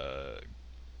is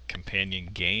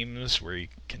companion games where you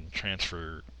can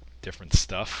transfer different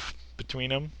stuff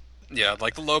between them. Yeah,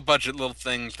 like the low budget little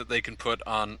things that they can put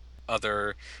on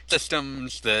other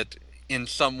systems that in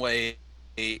some way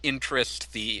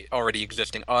interest the already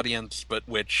existing audience, but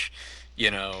which,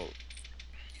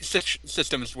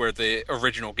 systems where the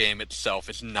original game itself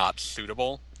is not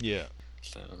suitable. Yeah.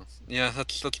 So yeah,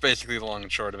 that's basically the long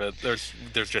and short of it.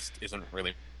 There's just isn't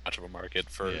really much of a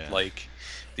market for like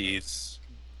these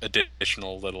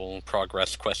additional little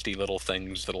progress questy little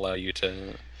things that allow you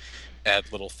to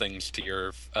add little things to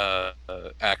your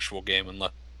actual game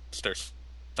unless there's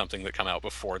something that come out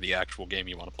before the actual game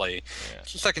you want to play. Yeah.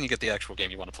 So the second you get the actual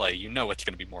game you want to play, you know it's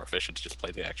going to be more efficient to just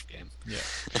play the actual game. Yeah.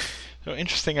 So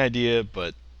interesting idea,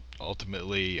 but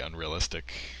ultimately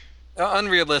unrealistic.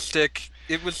 Unrealistic.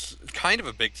 It was kind of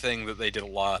a big thing that they did a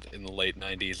lot in the late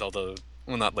 90s, although,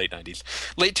 well, not late 90s.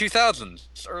 Late 2000s,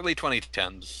 early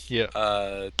 2010s.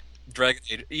 Yeah. Dragon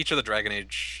Age, each of the Dragon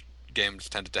Age games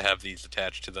tended to have these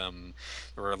attached to them.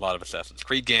 There were a lot of Assassin's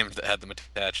Creed games that had them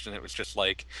attached, and it was just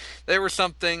like they were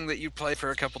something that you'd play for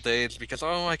a couple days because,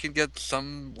 oh, I can get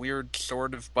some weird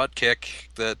sort of butt kick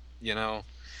that,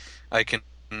 I can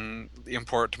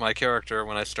import to my character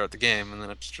when I start the game, and then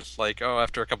it's just like, oh,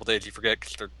 after a couple days you forget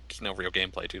because there's no real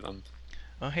gameplay to them.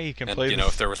 Oh, hey, you can and, play this...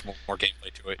 if there was more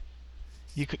gameplay to it.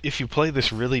 If you play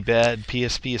this really bad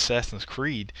PSP Assassin's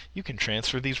Creed, you can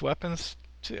transfer these weapons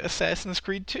to Assassin's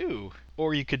Creed 2.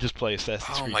 Or you could just play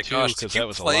Assassin's Creed 2 because that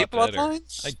was a lot better.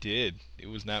 I did. It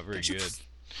was not very good.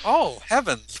 Oh,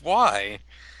 heavens, why?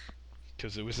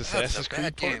 Because it was Assassin's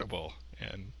Creed Portable.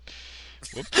 And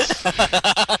whoops.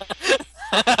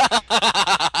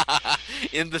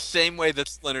 In the same way that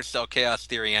Splinter Cell Chaos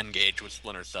Theory N-Gage was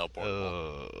Splinter Cell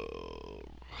Portable.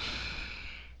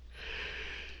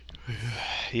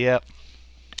 Yep.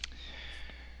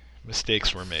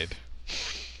 Mistakes were made.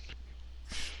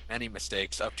 Many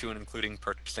mistakes, up to and including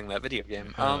purchasing that video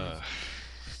game.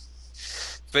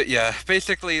 But yeah,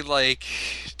 basically, like,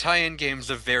 tie-in games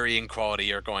of varying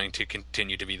quality are going to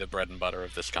continue to be the bread and butter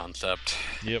of this concept.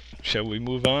 Yep. Shall we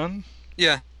move on?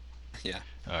 Yeah.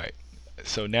 All right.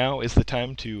 So now is the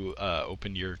time to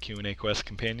open your Q&A Quest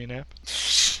companion app.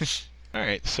 All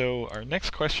right. So our next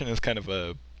question is kind of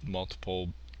a multiple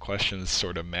questions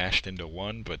sort of mashed into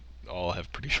one, but all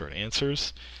have pretty short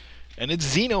answers. And it's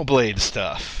Xenoblade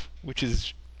stuff, which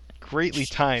is greatly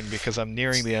timed because I'm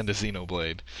nearing the end of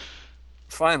Xenoblade.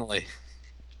 Finally,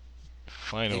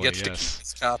 he gets to keep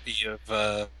his copy of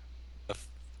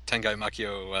Tengai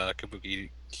Makio Kabuki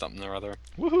something or other.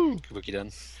 Woohoo! Kabuki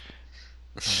Den.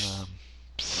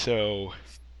 So,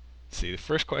 let's see. The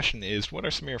first question is, what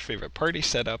are some of your favorite party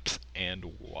setups and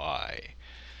why?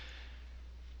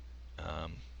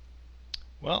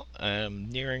 Well, I'm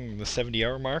nearing the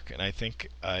 70-hour mark, and I think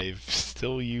I've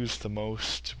still used the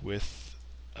most with,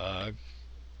 I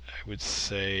would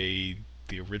say,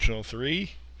 the original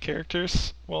 3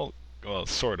 characters. Well,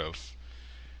 sort of.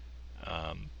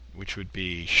 Which would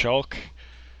be Shulk,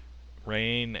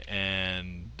 Rain,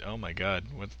 and oh my god,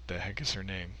 what the heck is her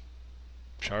name?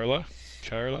 Charla?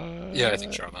 Yeah, I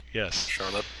think Charla. Yes.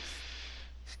 Charlotte.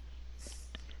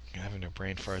 I'm having a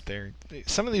brain fart there.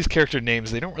 Some of these character names,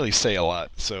 they don't really say a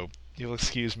lot, so you'll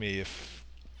excuse me if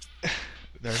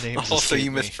their names also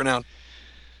you mispronounced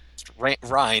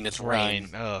Rhine. It's Rain.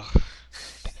 Ugh.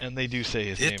 And they do say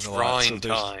his name a lot,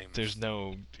 so there's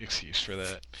no excuse for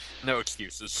that. No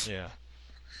excuses. Yeah.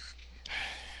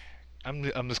 I'm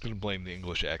just going to blame the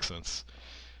English accents.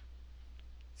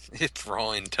 It's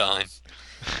Rhine time.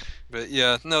 But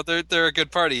yeah, no, they're a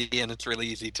good party, and it's really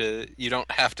easy to. You don't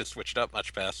have to switch it up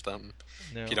much past them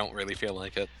if you don't really feel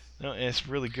like it. No, and it's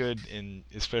really good,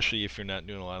 especially if you're not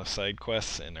doing a lot of side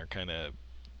quests and are kind of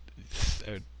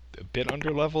a bit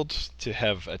underleveled, to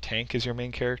have a tank as your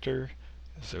main character,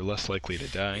 as they're less likely to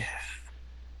die. Yeah.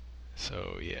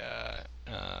 So yeah.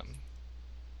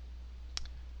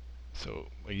 So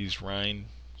I use Rhine.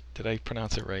 Did I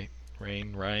pronounce it right?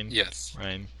 Rhine, Yes.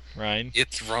 Rhine.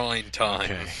 It's Rhine time.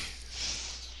 Okay.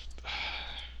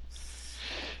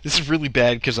 This is really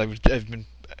bad because I've been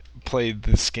played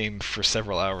this game for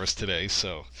several hours today,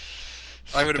 so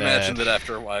this I is would imagine bad. that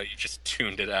after a while you just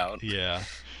tuned it out. Yeah.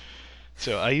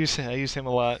 So I use him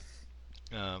a lot.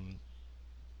 Um,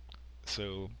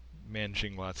 so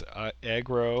managing lots of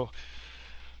aggro,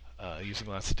 using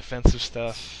lots of defensive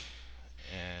stuff,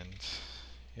 and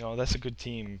that's a good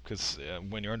team because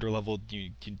when you're underleveled, you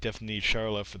definitely need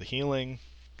Charla for the healing.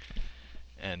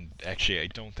 And actually, I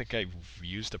don't think I've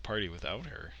used a party without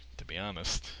her, to be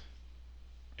honest.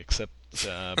 Except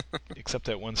uh, except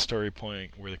that one story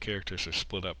point where the characters are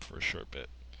split up for a short bit.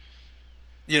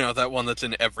 You know, that one that's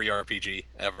in every RPG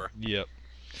ever. Yep.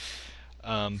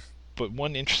 Um, but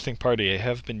one interesting party I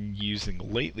have been using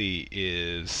lately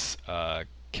is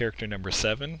character number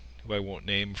 7, who I won't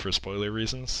name for spoiler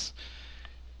reasons.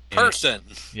 And, Person!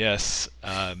 yes,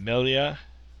 Melia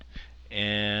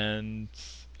and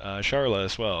Charla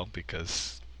as well,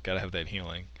 because gotta have that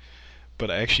healing. But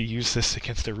I actually used this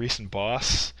against a recent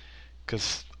boss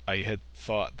because I had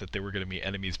thought that they were going to be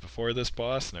enemies before this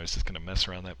boss, and I was just going to mess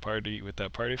around that party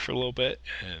for a little bit,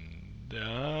 and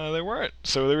they weren't.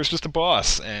 So there was just a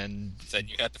boss, and Then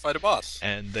you had to fight a boss.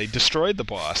 they destroyed the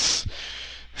boss.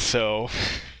 So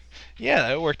yeah,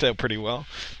 that worked out pretty well.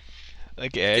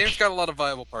 Like The game's got a lot of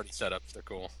viable party setups. They're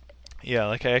cool. yeah,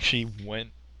 like I actually went.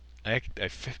 I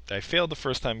failed the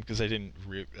first time because I didn't.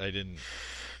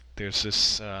 There's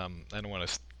this. I don't want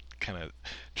to kind of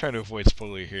trying to avoid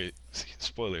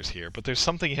spoilers here, but there's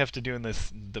something you have to do in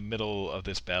the middle of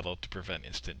this battle to prevent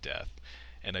instant death,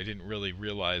 and I didn't really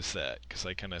realize that because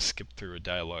I kind of skipped through a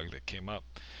dialogue that came up.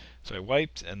 So I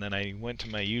wiped, and then I went to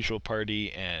my usual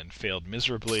party and failed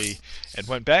miserably, and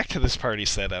went back to this party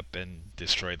setup and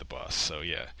destroyed the boss. So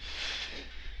yeah,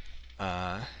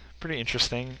 pretty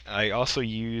interesting. I also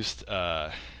used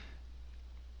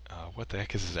what the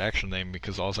heck is his actual name?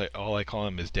 Because all I call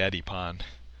him is Daddy Pon.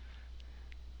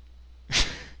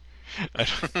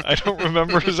 I don't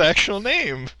remember his actual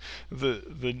name.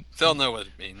 They'll know what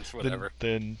it means. Whatever.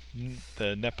 The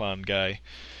Nepon guy,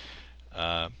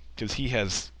 because he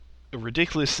has a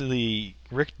ridiculous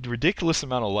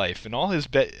amount of life, and all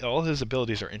his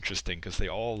abilities are interesting because they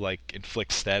all like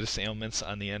inflict status ailments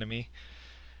on the enemy,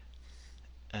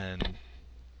 and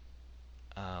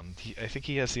I think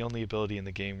he has the only ability in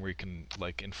the game where he can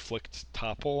like inflict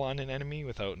topple on an enemy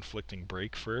without inflicting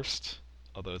break first,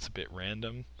 although it's a bit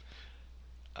random.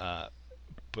 Uh,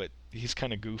 but he's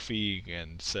kind of goofy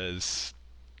and says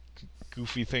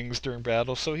goofy things during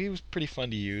battle, so he was pretty fun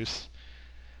to use.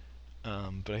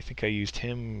 But I think I used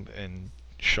him and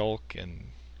Shulk and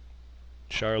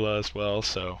Charla as well,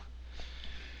 so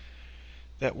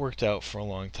that worked out for a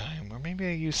long time. Or maybe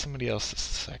I used somebody else this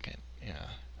second.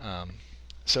 Yeah.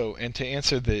 And to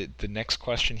answer the next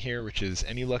question here, which is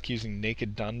any luck using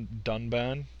Naked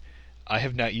Dunban? I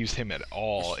have not used him at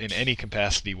all in any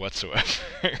capacity whatsoever.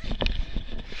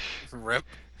 Rip.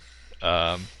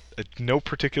 No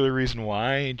particular reason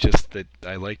why, just that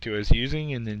I liked who I was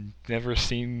using and then never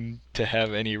seemed to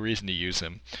have any reason to use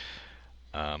him.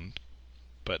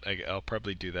 But I'll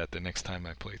probably do that the next time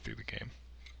I play through the game,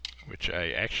 which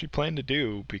I actually plan to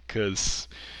do because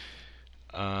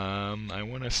I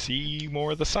want to see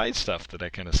more of the side stuff that I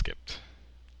kind of skipped.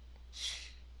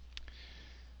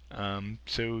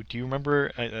 So do you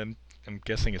remember? I'm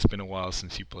guessing it's been a while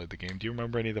since you played the game. Do you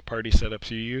remember any of the party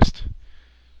setups you used?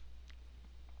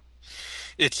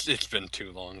 It's been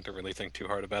too long to really think too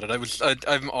hard about it.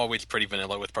 I'm always pretty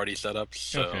vanilla with party setups,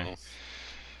 so. Okay.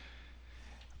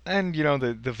 And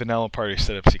the vanilla party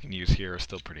setups you can use here are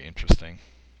still pretty interesting.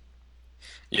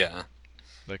 Yeah.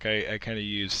 Like I kind of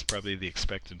use probably the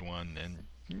expected one,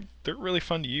 and they're really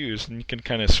fun to use, and you can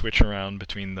kind of switch around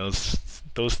between those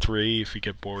three if you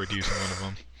get bored using one of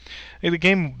them. The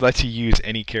game lets you use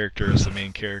any character as the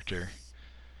main character.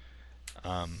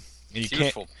 You can't.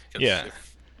 Useful, Yeah.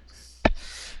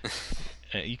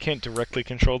 You can't directly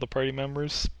control the party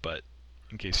members, but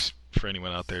in case for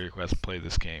anyone out there who hasn't played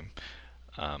this game,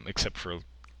 except for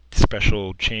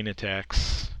special chain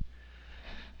attacks.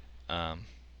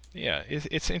 Yeah,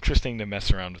 it's interesting to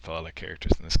mess around with a lot of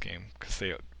characters in this game because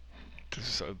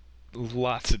there's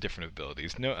lots of different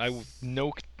abilities.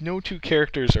 No two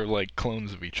characters are like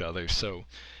clones of each other, so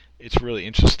it's really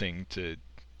interesting to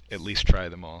at least try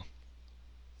them all.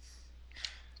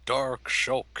 Dark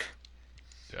Shulk.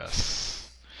 Yes.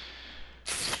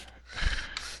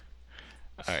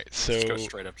 All right, so Let's go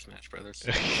straight up Smash Brothers.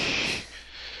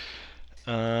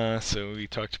 So we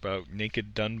talked about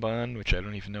Naked Dunban, which I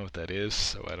don't even know what that is,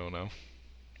 so I don't know.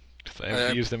 'Cause I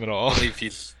haven't I used them at all.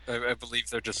 I believe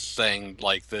they're just saying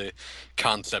like the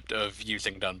concept of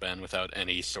using Dunban without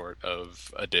any sort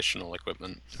of additional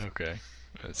equipment. Okay.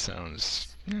 That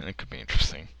sounds... Yeah, that could be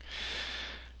interesting.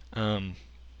 Um,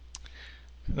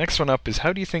 Next one up is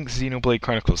how do you think Xenoblade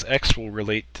Chronicles X will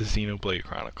relate to Xenoblade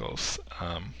Chronicles?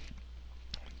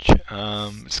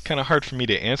 It's kind of hard for me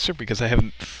to answer because I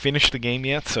haven't finished the game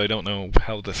yet, so I don't know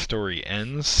how the story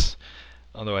ends.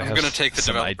 Although I I'm have going to take the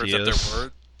some developers at their ideas.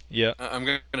 word. Yeah, I'm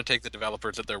going to take the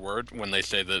developers at their word when they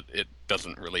say that it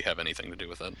doesn't really have anything to do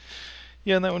with it.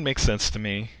 yeah, that would make sense to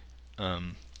me.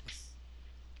 Um,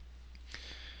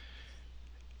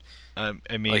 I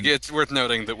Like, mean, it's worth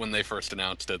noting that when they first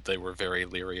announced it, they were very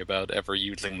leery about ever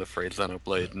using the phrase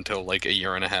Xenoblade until like a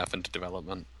year and a half into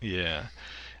development. yeah,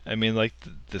 I mean, like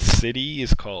the city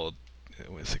is called,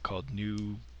 what is it called?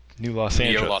 New Los Neo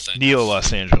Angeles, Los Neo Angeles.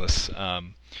 Los Angeles.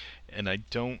 And I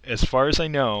don't, as far as I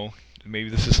know, maybe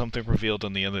this is something revealed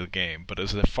on the end of the game, but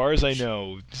as far as I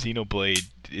know, Xenoblade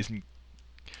isn't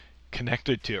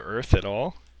connected to Earth at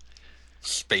all.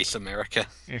 Space America.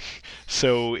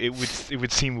 So it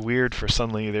would seem weird for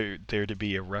suddenly there to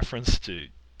be a reference to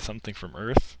something from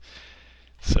Earth.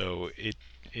 So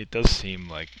it does seem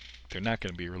like they're not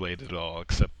going to be related at all,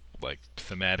 except like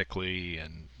thematically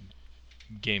and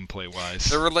gameplay They're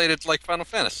wise. related like Final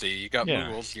Fantasy. You got Yeah.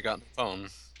 Moogles, you got the phone.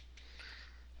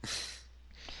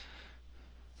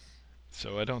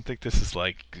 So I don't think this is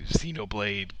like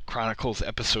Xenoblade Chronicles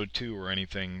Episode 2 or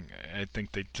anything. I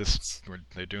think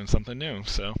they're doing something new.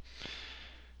 So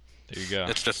there you go.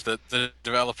 It's just that the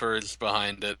developers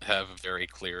behind it have a very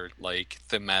clear, like,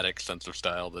 thematic sense of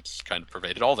style that's kind of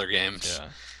pervaded all their games. Yeah.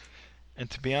 And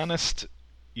to be honest,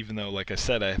 even though like I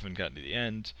said I haven't gotten to the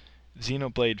end,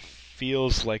 Xenoblade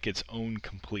feels like its own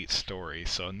complete story.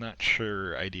 So I'm not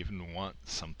sure I'd even want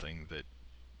something that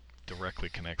directly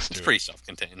connects It's to it. pretty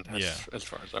self-contained, Yeah. as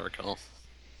far as I recall.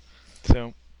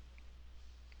 So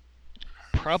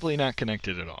probably not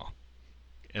connected at all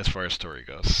as far as story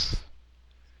goes.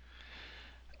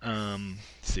 Let's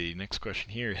see, next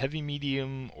question here. Heavy,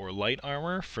 medium, or light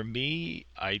armor? For me,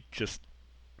 I just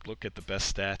look at the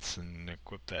best stats and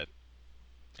equip that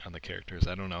on the characters.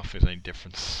 I don't know if there's any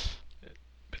difference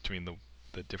between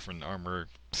the different armor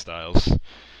styles.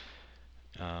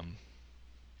 Um,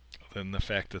 Other than the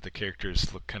fact that the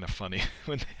characters look kind of funny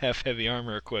when they have heavy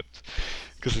armor equipped,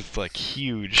 because it's like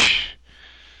huge.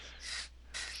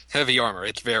 Heavy armor,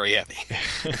 it's very heavy.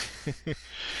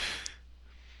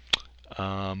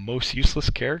 Most useless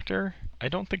character? I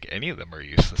don't think any of them are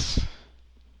useless.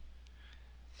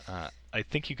 I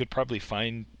think you could probably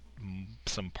find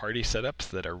some party setups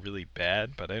that are really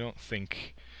bad, but I don't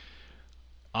think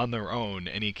on their own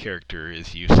any character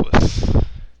is useless.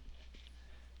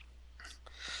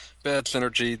 Bad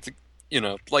synergy,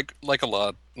 like a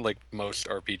lot, like most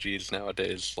RPGs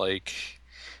nowadays, like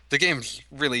the game's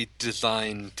really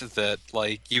designed that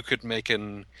like you can make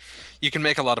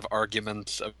a lot of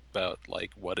arguments about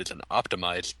like what is an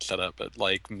optimized setup, but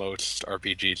like most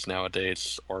RPGs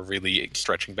nowadays are really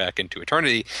stretching back into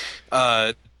eternity.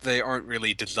 They aren't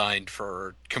really designed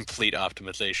for complete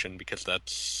optimization because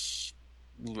that's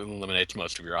eliminates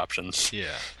most of your options.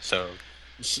 Yeah. So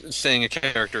saying a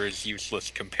character is useless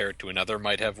compared to another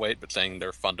might have weight, but saying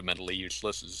they're fundamentally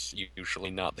useless is usually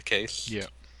not the case. Yeah.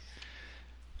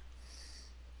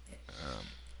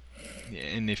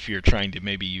 And if you're trying to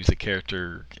maybe use a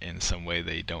character in some way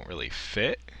they don't really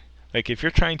fit, like if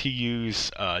you're trying to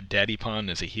use Daddy Pon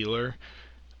as a healer,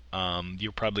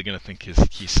 you're probably gonna think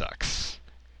he sucks,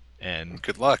 and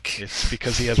Good luck. it's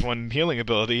because he has one healing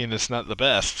ability and it's not the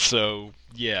best. So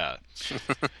yeah,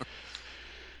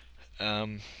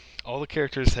 um, all the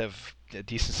characters have a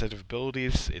decent set of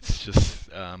abilities. It's just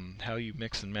how you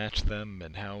mix and match them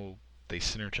and how they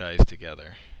synergize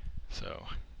together. So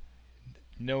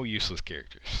no useless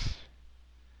characters.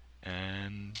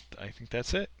 And I think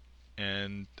that's it.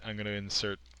 And I'm going to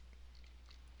insert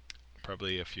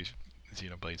probably a few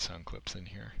Xenoblade sound clips in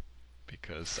here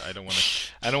because I don't want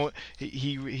to. I don't.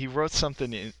 He wrote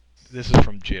something in. This is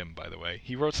from Jim, by the way.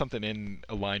 He wrote something in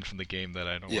a line from the game that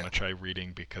I don't Yeah. want to try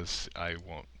reading because I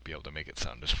won't be able to make it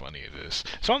sound as funny as it is.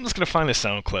 So I'm just going to find a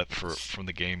sound clip from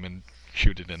the game and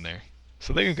shoot it in there.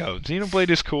 So there you go. Xenoblade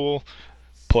is cool.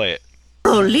 Play it.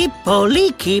 Roly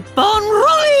poly, keep on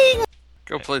rolling!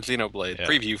 Go play Xenoblade. Yeah.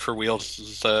 Preview for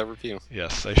Wheels' review.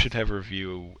 Yes, I should have a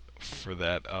review for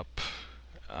that up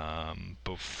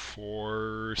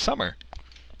before summer.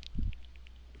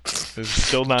 It's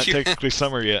still not technically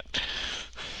summer yet.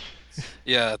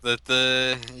 Yeah,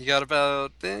 you got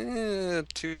about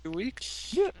 2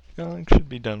 weeks. Yeah, it should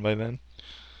be done by then.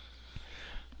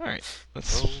 All right,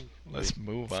 let's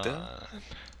move Still. on.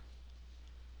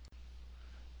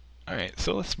 All right,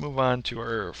 so let's move on to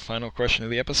our final question of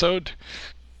the episode.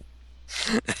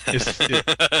 Is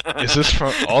this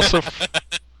from also?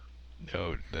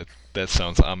 No, that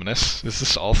sounds ominous. Is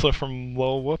this also from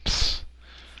Lowell Whoops?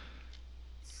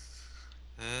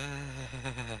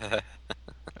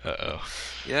 Uh-oh.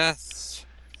 Yes.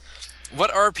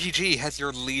 What RPG has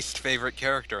your least favorite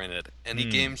character in it? Any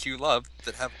games you love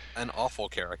that have an awful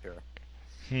character?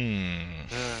 How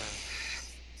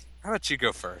about you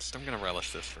go first? I'm gonna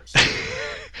relish this first.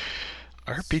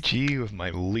 RPG with my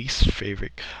least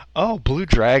favorite. Oh, Blue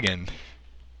Dragon.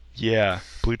 Yeah,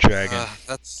 Blue Dragon.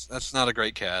 That's not a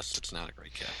great cast. It's not a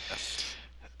great cast.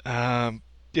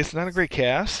 It's not a great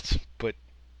cast, but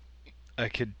I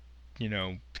could,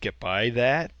 get by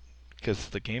that because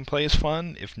the gameplay is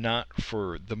fun. If not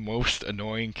for the most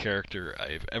annoying character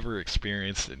I've ever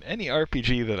experienced in any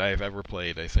RPG that I've ever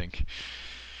played, I think.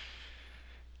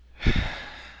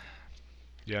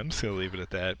 Yeah, I'm just gonna leave it at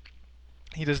that.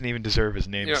 He doesn't even deserve his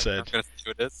name said. I'm gonna see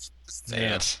what it is. Just say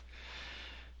it.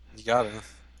 You gotta.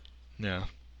 No.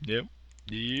 Yep.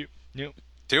 Do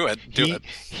it.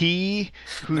 He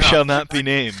who shall not be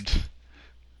named.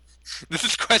 This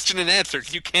is question and answer.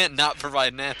 You can't not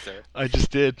provide an answer. I just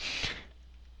did.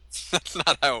 That's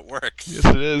not how it works. Yes,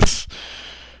 it is.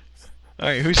 All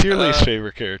right, who's your least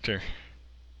favorite character?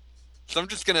 So I'm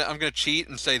gonna cheat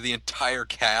and say the entire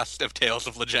cast of Tales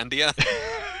of Legendia.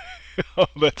 Oh,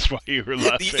 that's why you were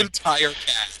laughing. The entire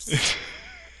cast.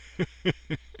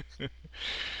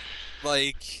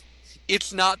 Like,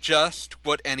 it's not just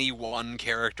what any one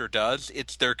character does,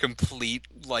 it's their complete,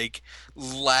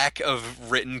 lack of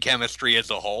written chemistry as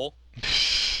a whole.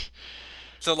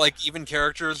 So, even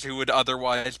characters who would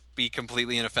otherwise be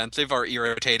completely inoffensive are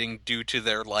irritating due to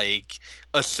their,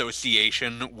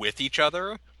 association with each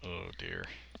other. Oh, dear.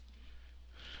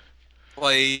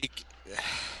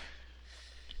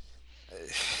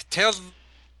 Tales of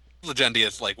Legendia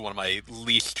is one of my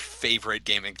least favorite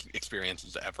gaming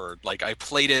experiences ever. I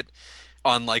played it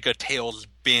on a Tales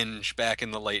binge back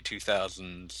in the late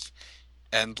 2000s,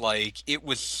 and it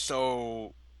was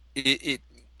so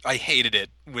I hated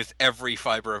it with every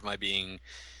fiber of my being,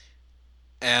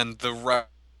 and the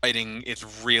writing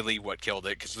is really what killed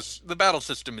it because the battle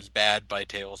system is bad by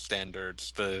Tales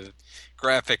standards. The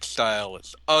graphic style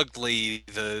is ugly.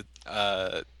 The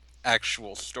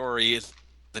actual story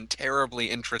isn't terribly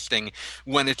interesting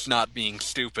when it's not being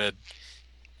stupid.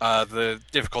 The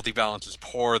difficulty balance is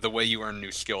poor. The way you earn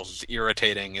new skills is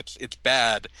irritating. It's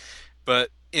bad, but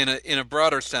in a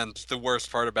broader sense, the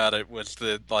worst part about it was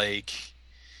the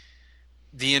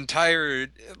entire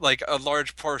a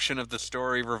large portion of the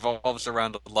story revolves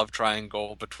around a love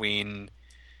triangle between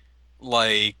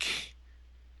a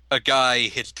guy,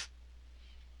 his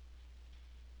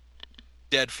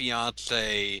dead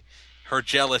fiance, her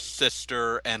jealous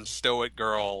sister, and stoic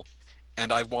girl,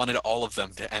 and I wanted all of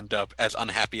them to end up as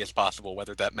unhappy as possible.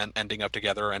 Whether that meant ending up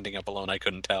together or ending up alone, I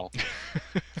couldn't tell.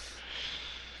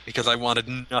 Because I wanted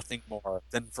nothing more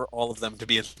than for all of them to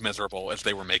be as miserable as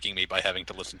they were making me by having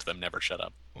to listen to them never shut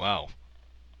up. Wow.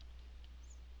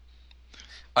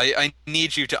 I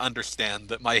need you to understand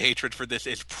that my hatred for this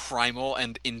is primal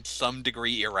and in some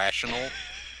degree irrational.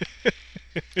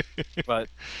 But,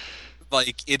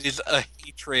 it is a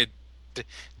hatred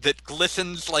that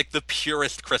glistens like the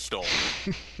purest crystal.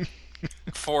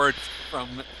 Forged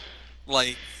from,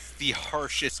 the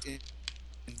harshest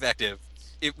invective.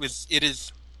 It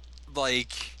is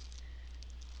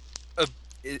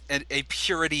a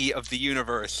purity of the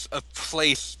universe, a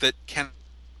place that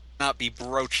cannot be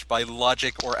broached by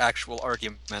logic or actual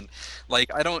argument.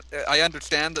 I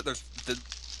understand that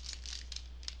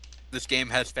this game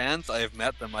has fans. I have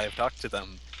met them, I have talked to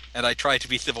them, and I try to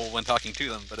be civil when talking to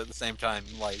them, but at the same time,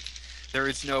 there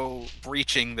is no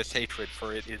breaching this hatred,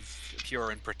 for it is pure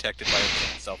and protected by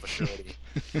its own self-assurity.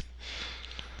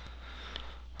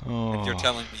 Oh. And you're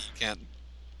telling me you can't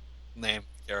name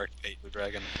the character Blue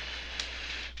Dragon?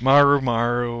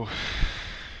 Maru.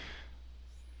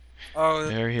 Oh,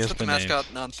 there he has the mascot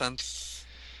nonsense.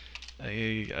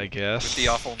 I guess. With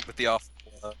the awful.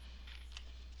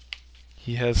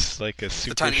 He has a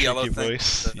super tiny yellow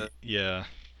voice. Yeah.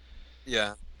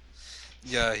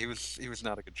 Yeah, he was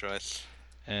not a good choice.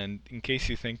 And in case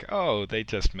you think, oh, they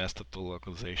just messed up the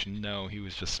localization, no, he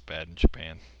was just bad in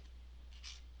Japan.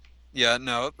 Yeah,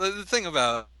 no, the thing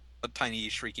about tiny,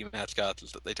 shrieky mascots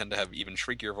is that they tend to have even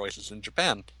shriekier voices in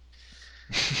Japan.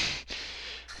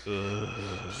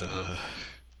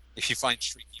 If you find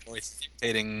shrieky voices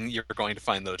irritating, you're going to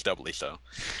find those doubly so.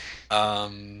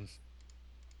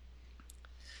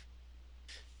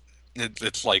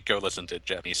 It's like go listen to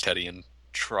Japanese Teddy and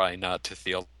try not to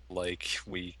feel like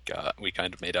we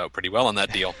kind of made out pretty well on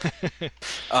that deal.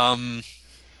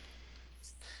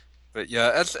 But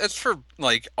yeah, as for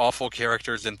like awful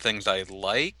characters and things I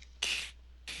like,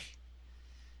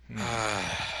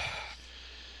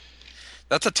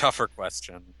 that's a tougher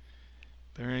question.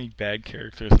 Are there any bad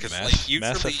characters in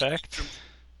Mass Effect?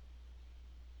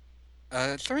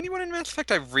 Is there anyone in Mass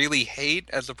Effect I really hate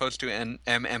as opposed to am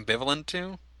ambivalent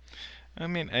to? I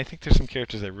mean, I think there's some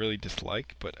characters I really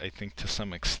dislike, but I think to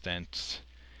some extent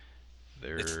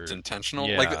it's intentional.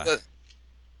 Yeah.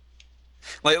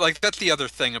 Like that's the other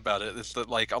thing about it is that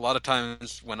like a lot of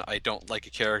times when I don't like a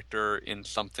character in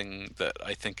something that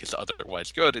I think is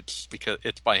otherwise good, it's because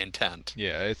it's by intent.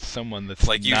 Yeah, it's someone that's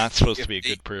like not supposed to be a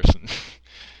good person.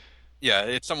 Yeah,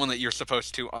 it's someone that you're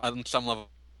supposed to on some level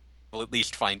at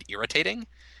least find irritating.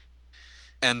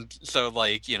 And so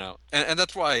like, and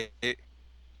that's why I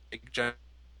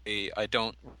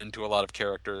don't into a lot of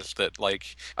characters that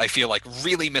like I feel like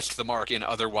really missed the mark in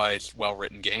otherwise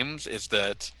well-written games is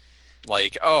that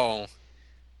like, oh,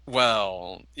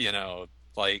 well,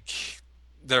 like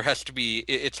there has to be.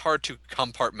 It's hard to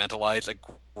compartmentalize a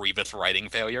grievous writing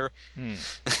failure.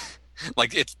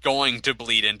 Like it's going to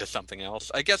bleed into something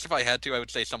else. I guess if I had to, I would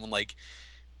say someone like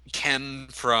Ken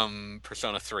from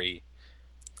Persona 3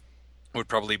 would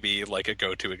probably be like a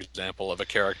go-to example of a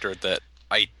character that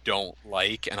I don't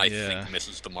like and I think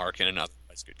misses the mark in an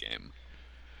otherwise good game.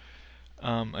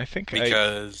 I think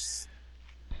because.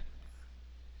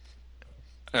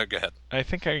 Oh, go ahead. I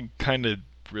think I kind of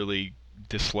really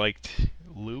disliked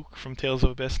Luke from Tales of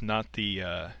Abyss, not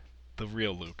the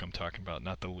real Luke I'm talking about,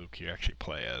 not the Luke you actually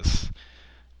play as.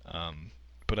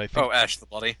 But I think. Oh, Ash the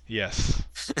Bloody. Yes.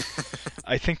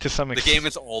 I think to some extent. The game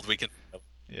is old. We can.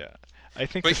 Yeah, I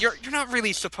think. But you're not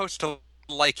really supposed to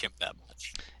like him that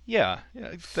much. Yeah,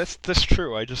 that's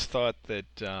true. I just thought that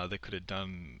they could have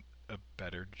done a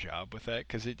better job with that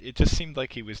because it just seemed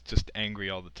like he was just angry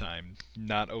all the time,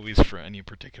 not always for any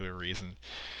particular reason,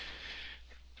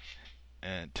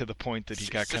 and to the point that he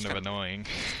got kind of annoying.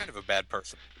 He's kind of a bad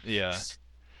person. Yeah.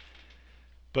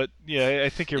 But yeah, I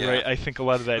think you're right. I think a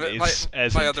lot of that is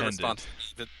as my intended. Other response.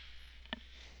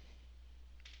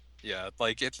 Yeah,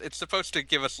 like it's supposed to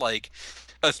give us like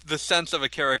the sense of a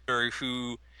character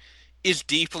who is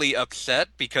deeply upset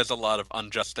because a lot of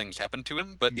unjust things happen to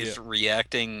him, but is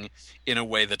reacting in a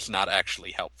way that's not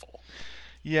actually helpful.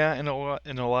 Yeah, in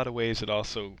a lot of ways, it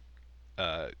also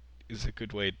is a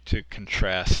good way to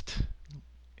contrast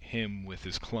him with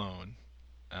his clone.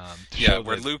 To show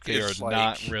where that Luke they is are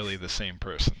not really the same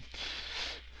person.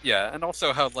 Yeah, and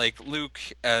also how like Luke,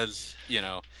 as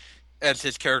as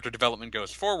his character development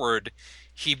goes forward,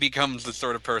 he becomes the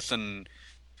sort of person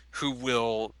who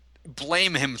will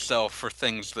blame himself for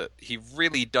things that he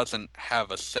really doesn't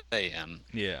have a say in.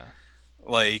 Yeah.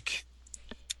 Like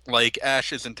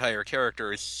Ash's entire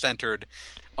character is centered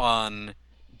on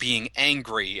being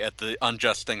angry at the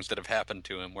unjust things that have happened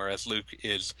to him, whereas Luke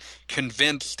is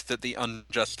convinced that the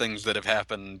unjust things that have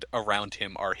happened around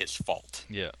him are his fault.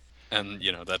 Yeah. And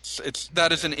that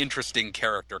is an interesting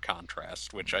character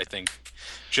contrast, which I think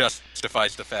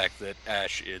justifies the fact that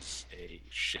Ash is a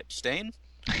shit stain.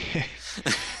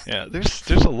 Yeah, there's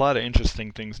a lot of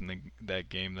interesting things in that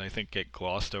game that I think get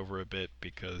glossed over a bit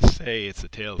because hey, it's a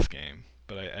Tales game.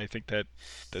 But I think that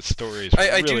story is really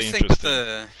interesting. I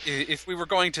do think if we were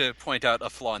going to point out a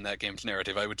flaw in that game's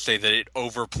narrative, I would say that it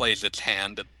overplays its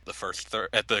hand at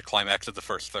the climax of the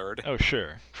first third. Oh,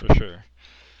 sure, for sure.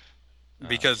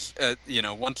 Because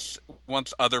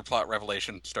once other plot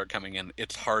revelations start coming in,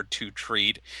 it's hard to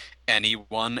treat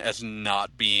anyone as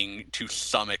not being to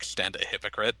some extent a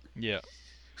hypocrite. Yeah.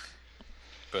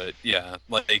 But yeah,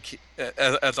 like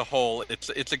as a whole, it's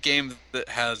a game that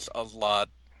has a lot.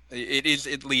 It is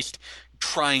at least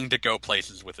trying to go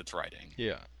places with its writing.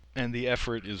 Yeah, and the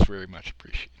effort is very much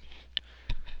appreciated.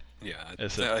 Yeah,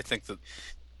 I think that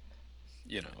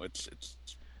it's.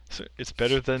 So it's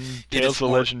better than Tales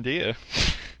of Legendia.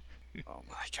 Oh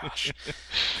my gosh!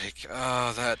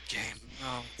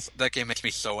 That game makes me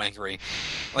so angry.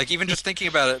 Like even just thinking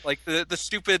about it, like the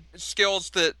stupid skills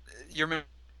that your main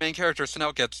character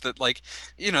Sunel gets. That like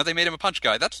they made him a punch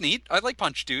guy. That's neat. I like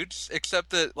punch dudes, except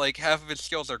that like half of his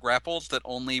skills are grapples that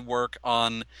only work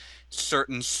on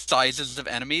certain sizes of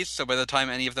enemies. So by the time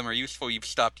any of them are useful, you've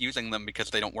stopped using them because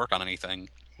they don't work on anything.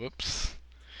 Whoops.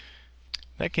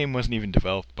 That game wasn't even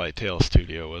developed by Tales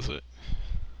Studio, was it?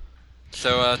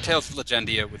 So, Tales of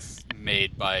Legendia was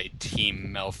made by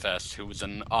Team Melfest, who was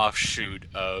an offshoot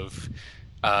of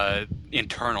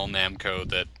internal Namco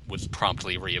that was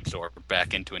promptly reabsorbed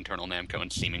back into internal Namco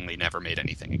and seemingly never made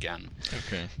anything again.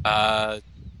 Okay. A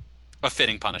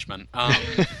fitting punishment.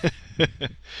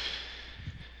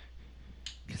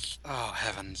 Oh,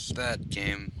 heavens, that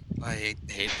game. I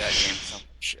hate that game so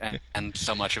much. And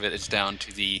so much of it is down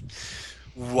to the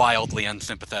wildly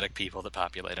unsympathetic people that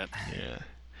populate it. Yeah.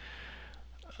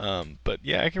 But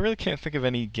yeah, I really can't think of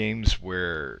any games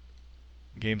I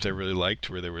really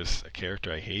liked where there was a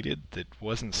character I hated that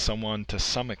wasn't someone to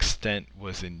some extent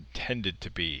was intended to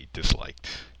be disliked.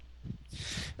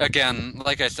 Again,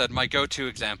 like I said, my go-to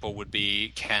example would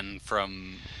be Ken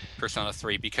from Persona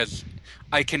 3 because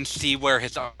I can see where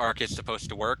his arc is supposed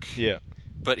to work. Yeah.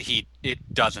 But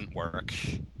it doesn't work.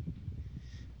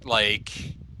 Like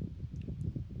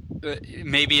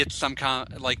maybe it's some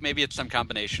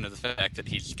combination of the fact that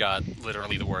he's got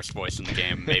literally the worst voice in the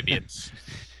game. Maybe it's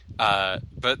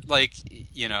but like,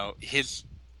 you know,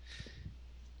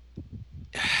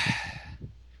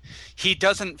 he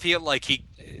doesn't feel like he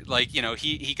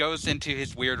goes into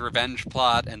his weird revenge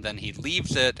plot and then he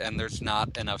leaves it and there's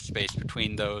not enough space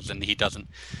between those and he doesn't.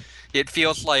 It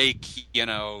feels like, you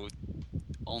know,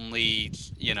 only,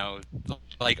 you know,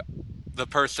 like the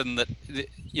person that,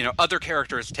 you know, other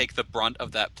characters take the brunt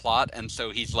of that plot, and so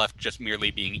he's left just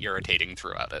merely being irritating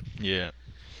throughout it. Yeah.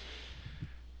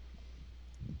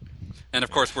 And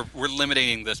of course, we're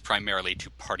limiting this primarily to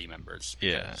party members.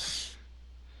 Yeah.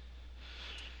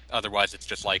 Otherwise, it's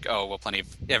just like, oh, well,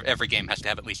 every game has to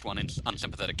have at least one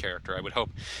unsympathetic character. I would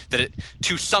hope that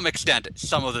to some extent,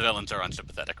 some of the villains are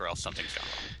unsympathetic, or else something's gone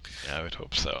wrong. Yeah, I would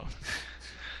hope so.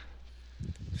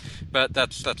 But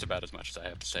that's about as much as I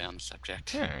have to say on the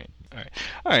subject. All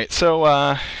right. So,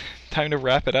 time to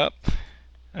wrap it up,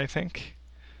 I think.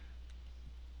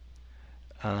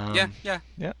 Yeah.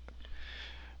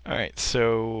 All right.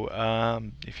 So,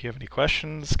 if you have any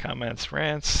questions, comments,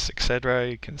 rants, etc.,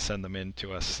 you can send them in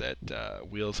to us at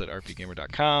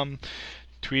wheels@rpgamer.com.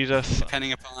 Tweet us.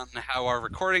 Depending upon how our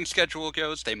recording schedule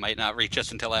goes, they might not reach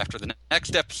us until after the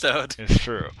next episode. It's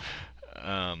true.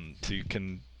 So you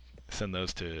can send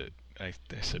those to, I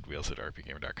said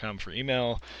wheels@rpgamer.com for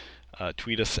email.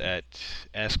 Tweet us at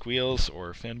AskWheels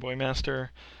or FanboyMaster.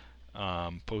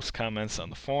 Post comments on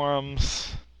the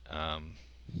forums. I'm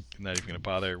not even going to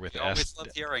bother with I always love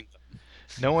hearing them.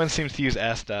 No one seems to use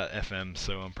ask.fm,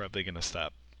 so I'm probably going to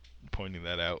stop pointing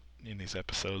that out in these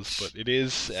episodes. But it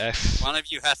is Ask. One of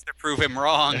you has to prove him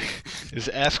wrong. Is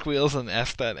AskWheels on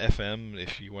ask.fm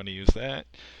if you want to use that.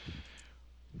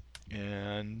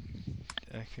 And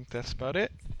I think that's about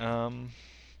it.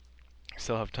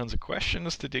 Still have tons of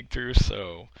questions to dig through,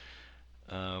 so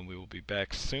we will be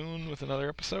back soon with another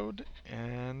episode,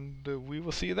 and we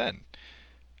will see you then.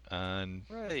 And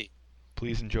right.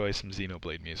 Please enjoy some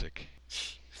Xenoblade music.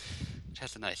 It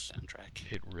has a nice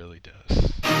soundtrack. It really does.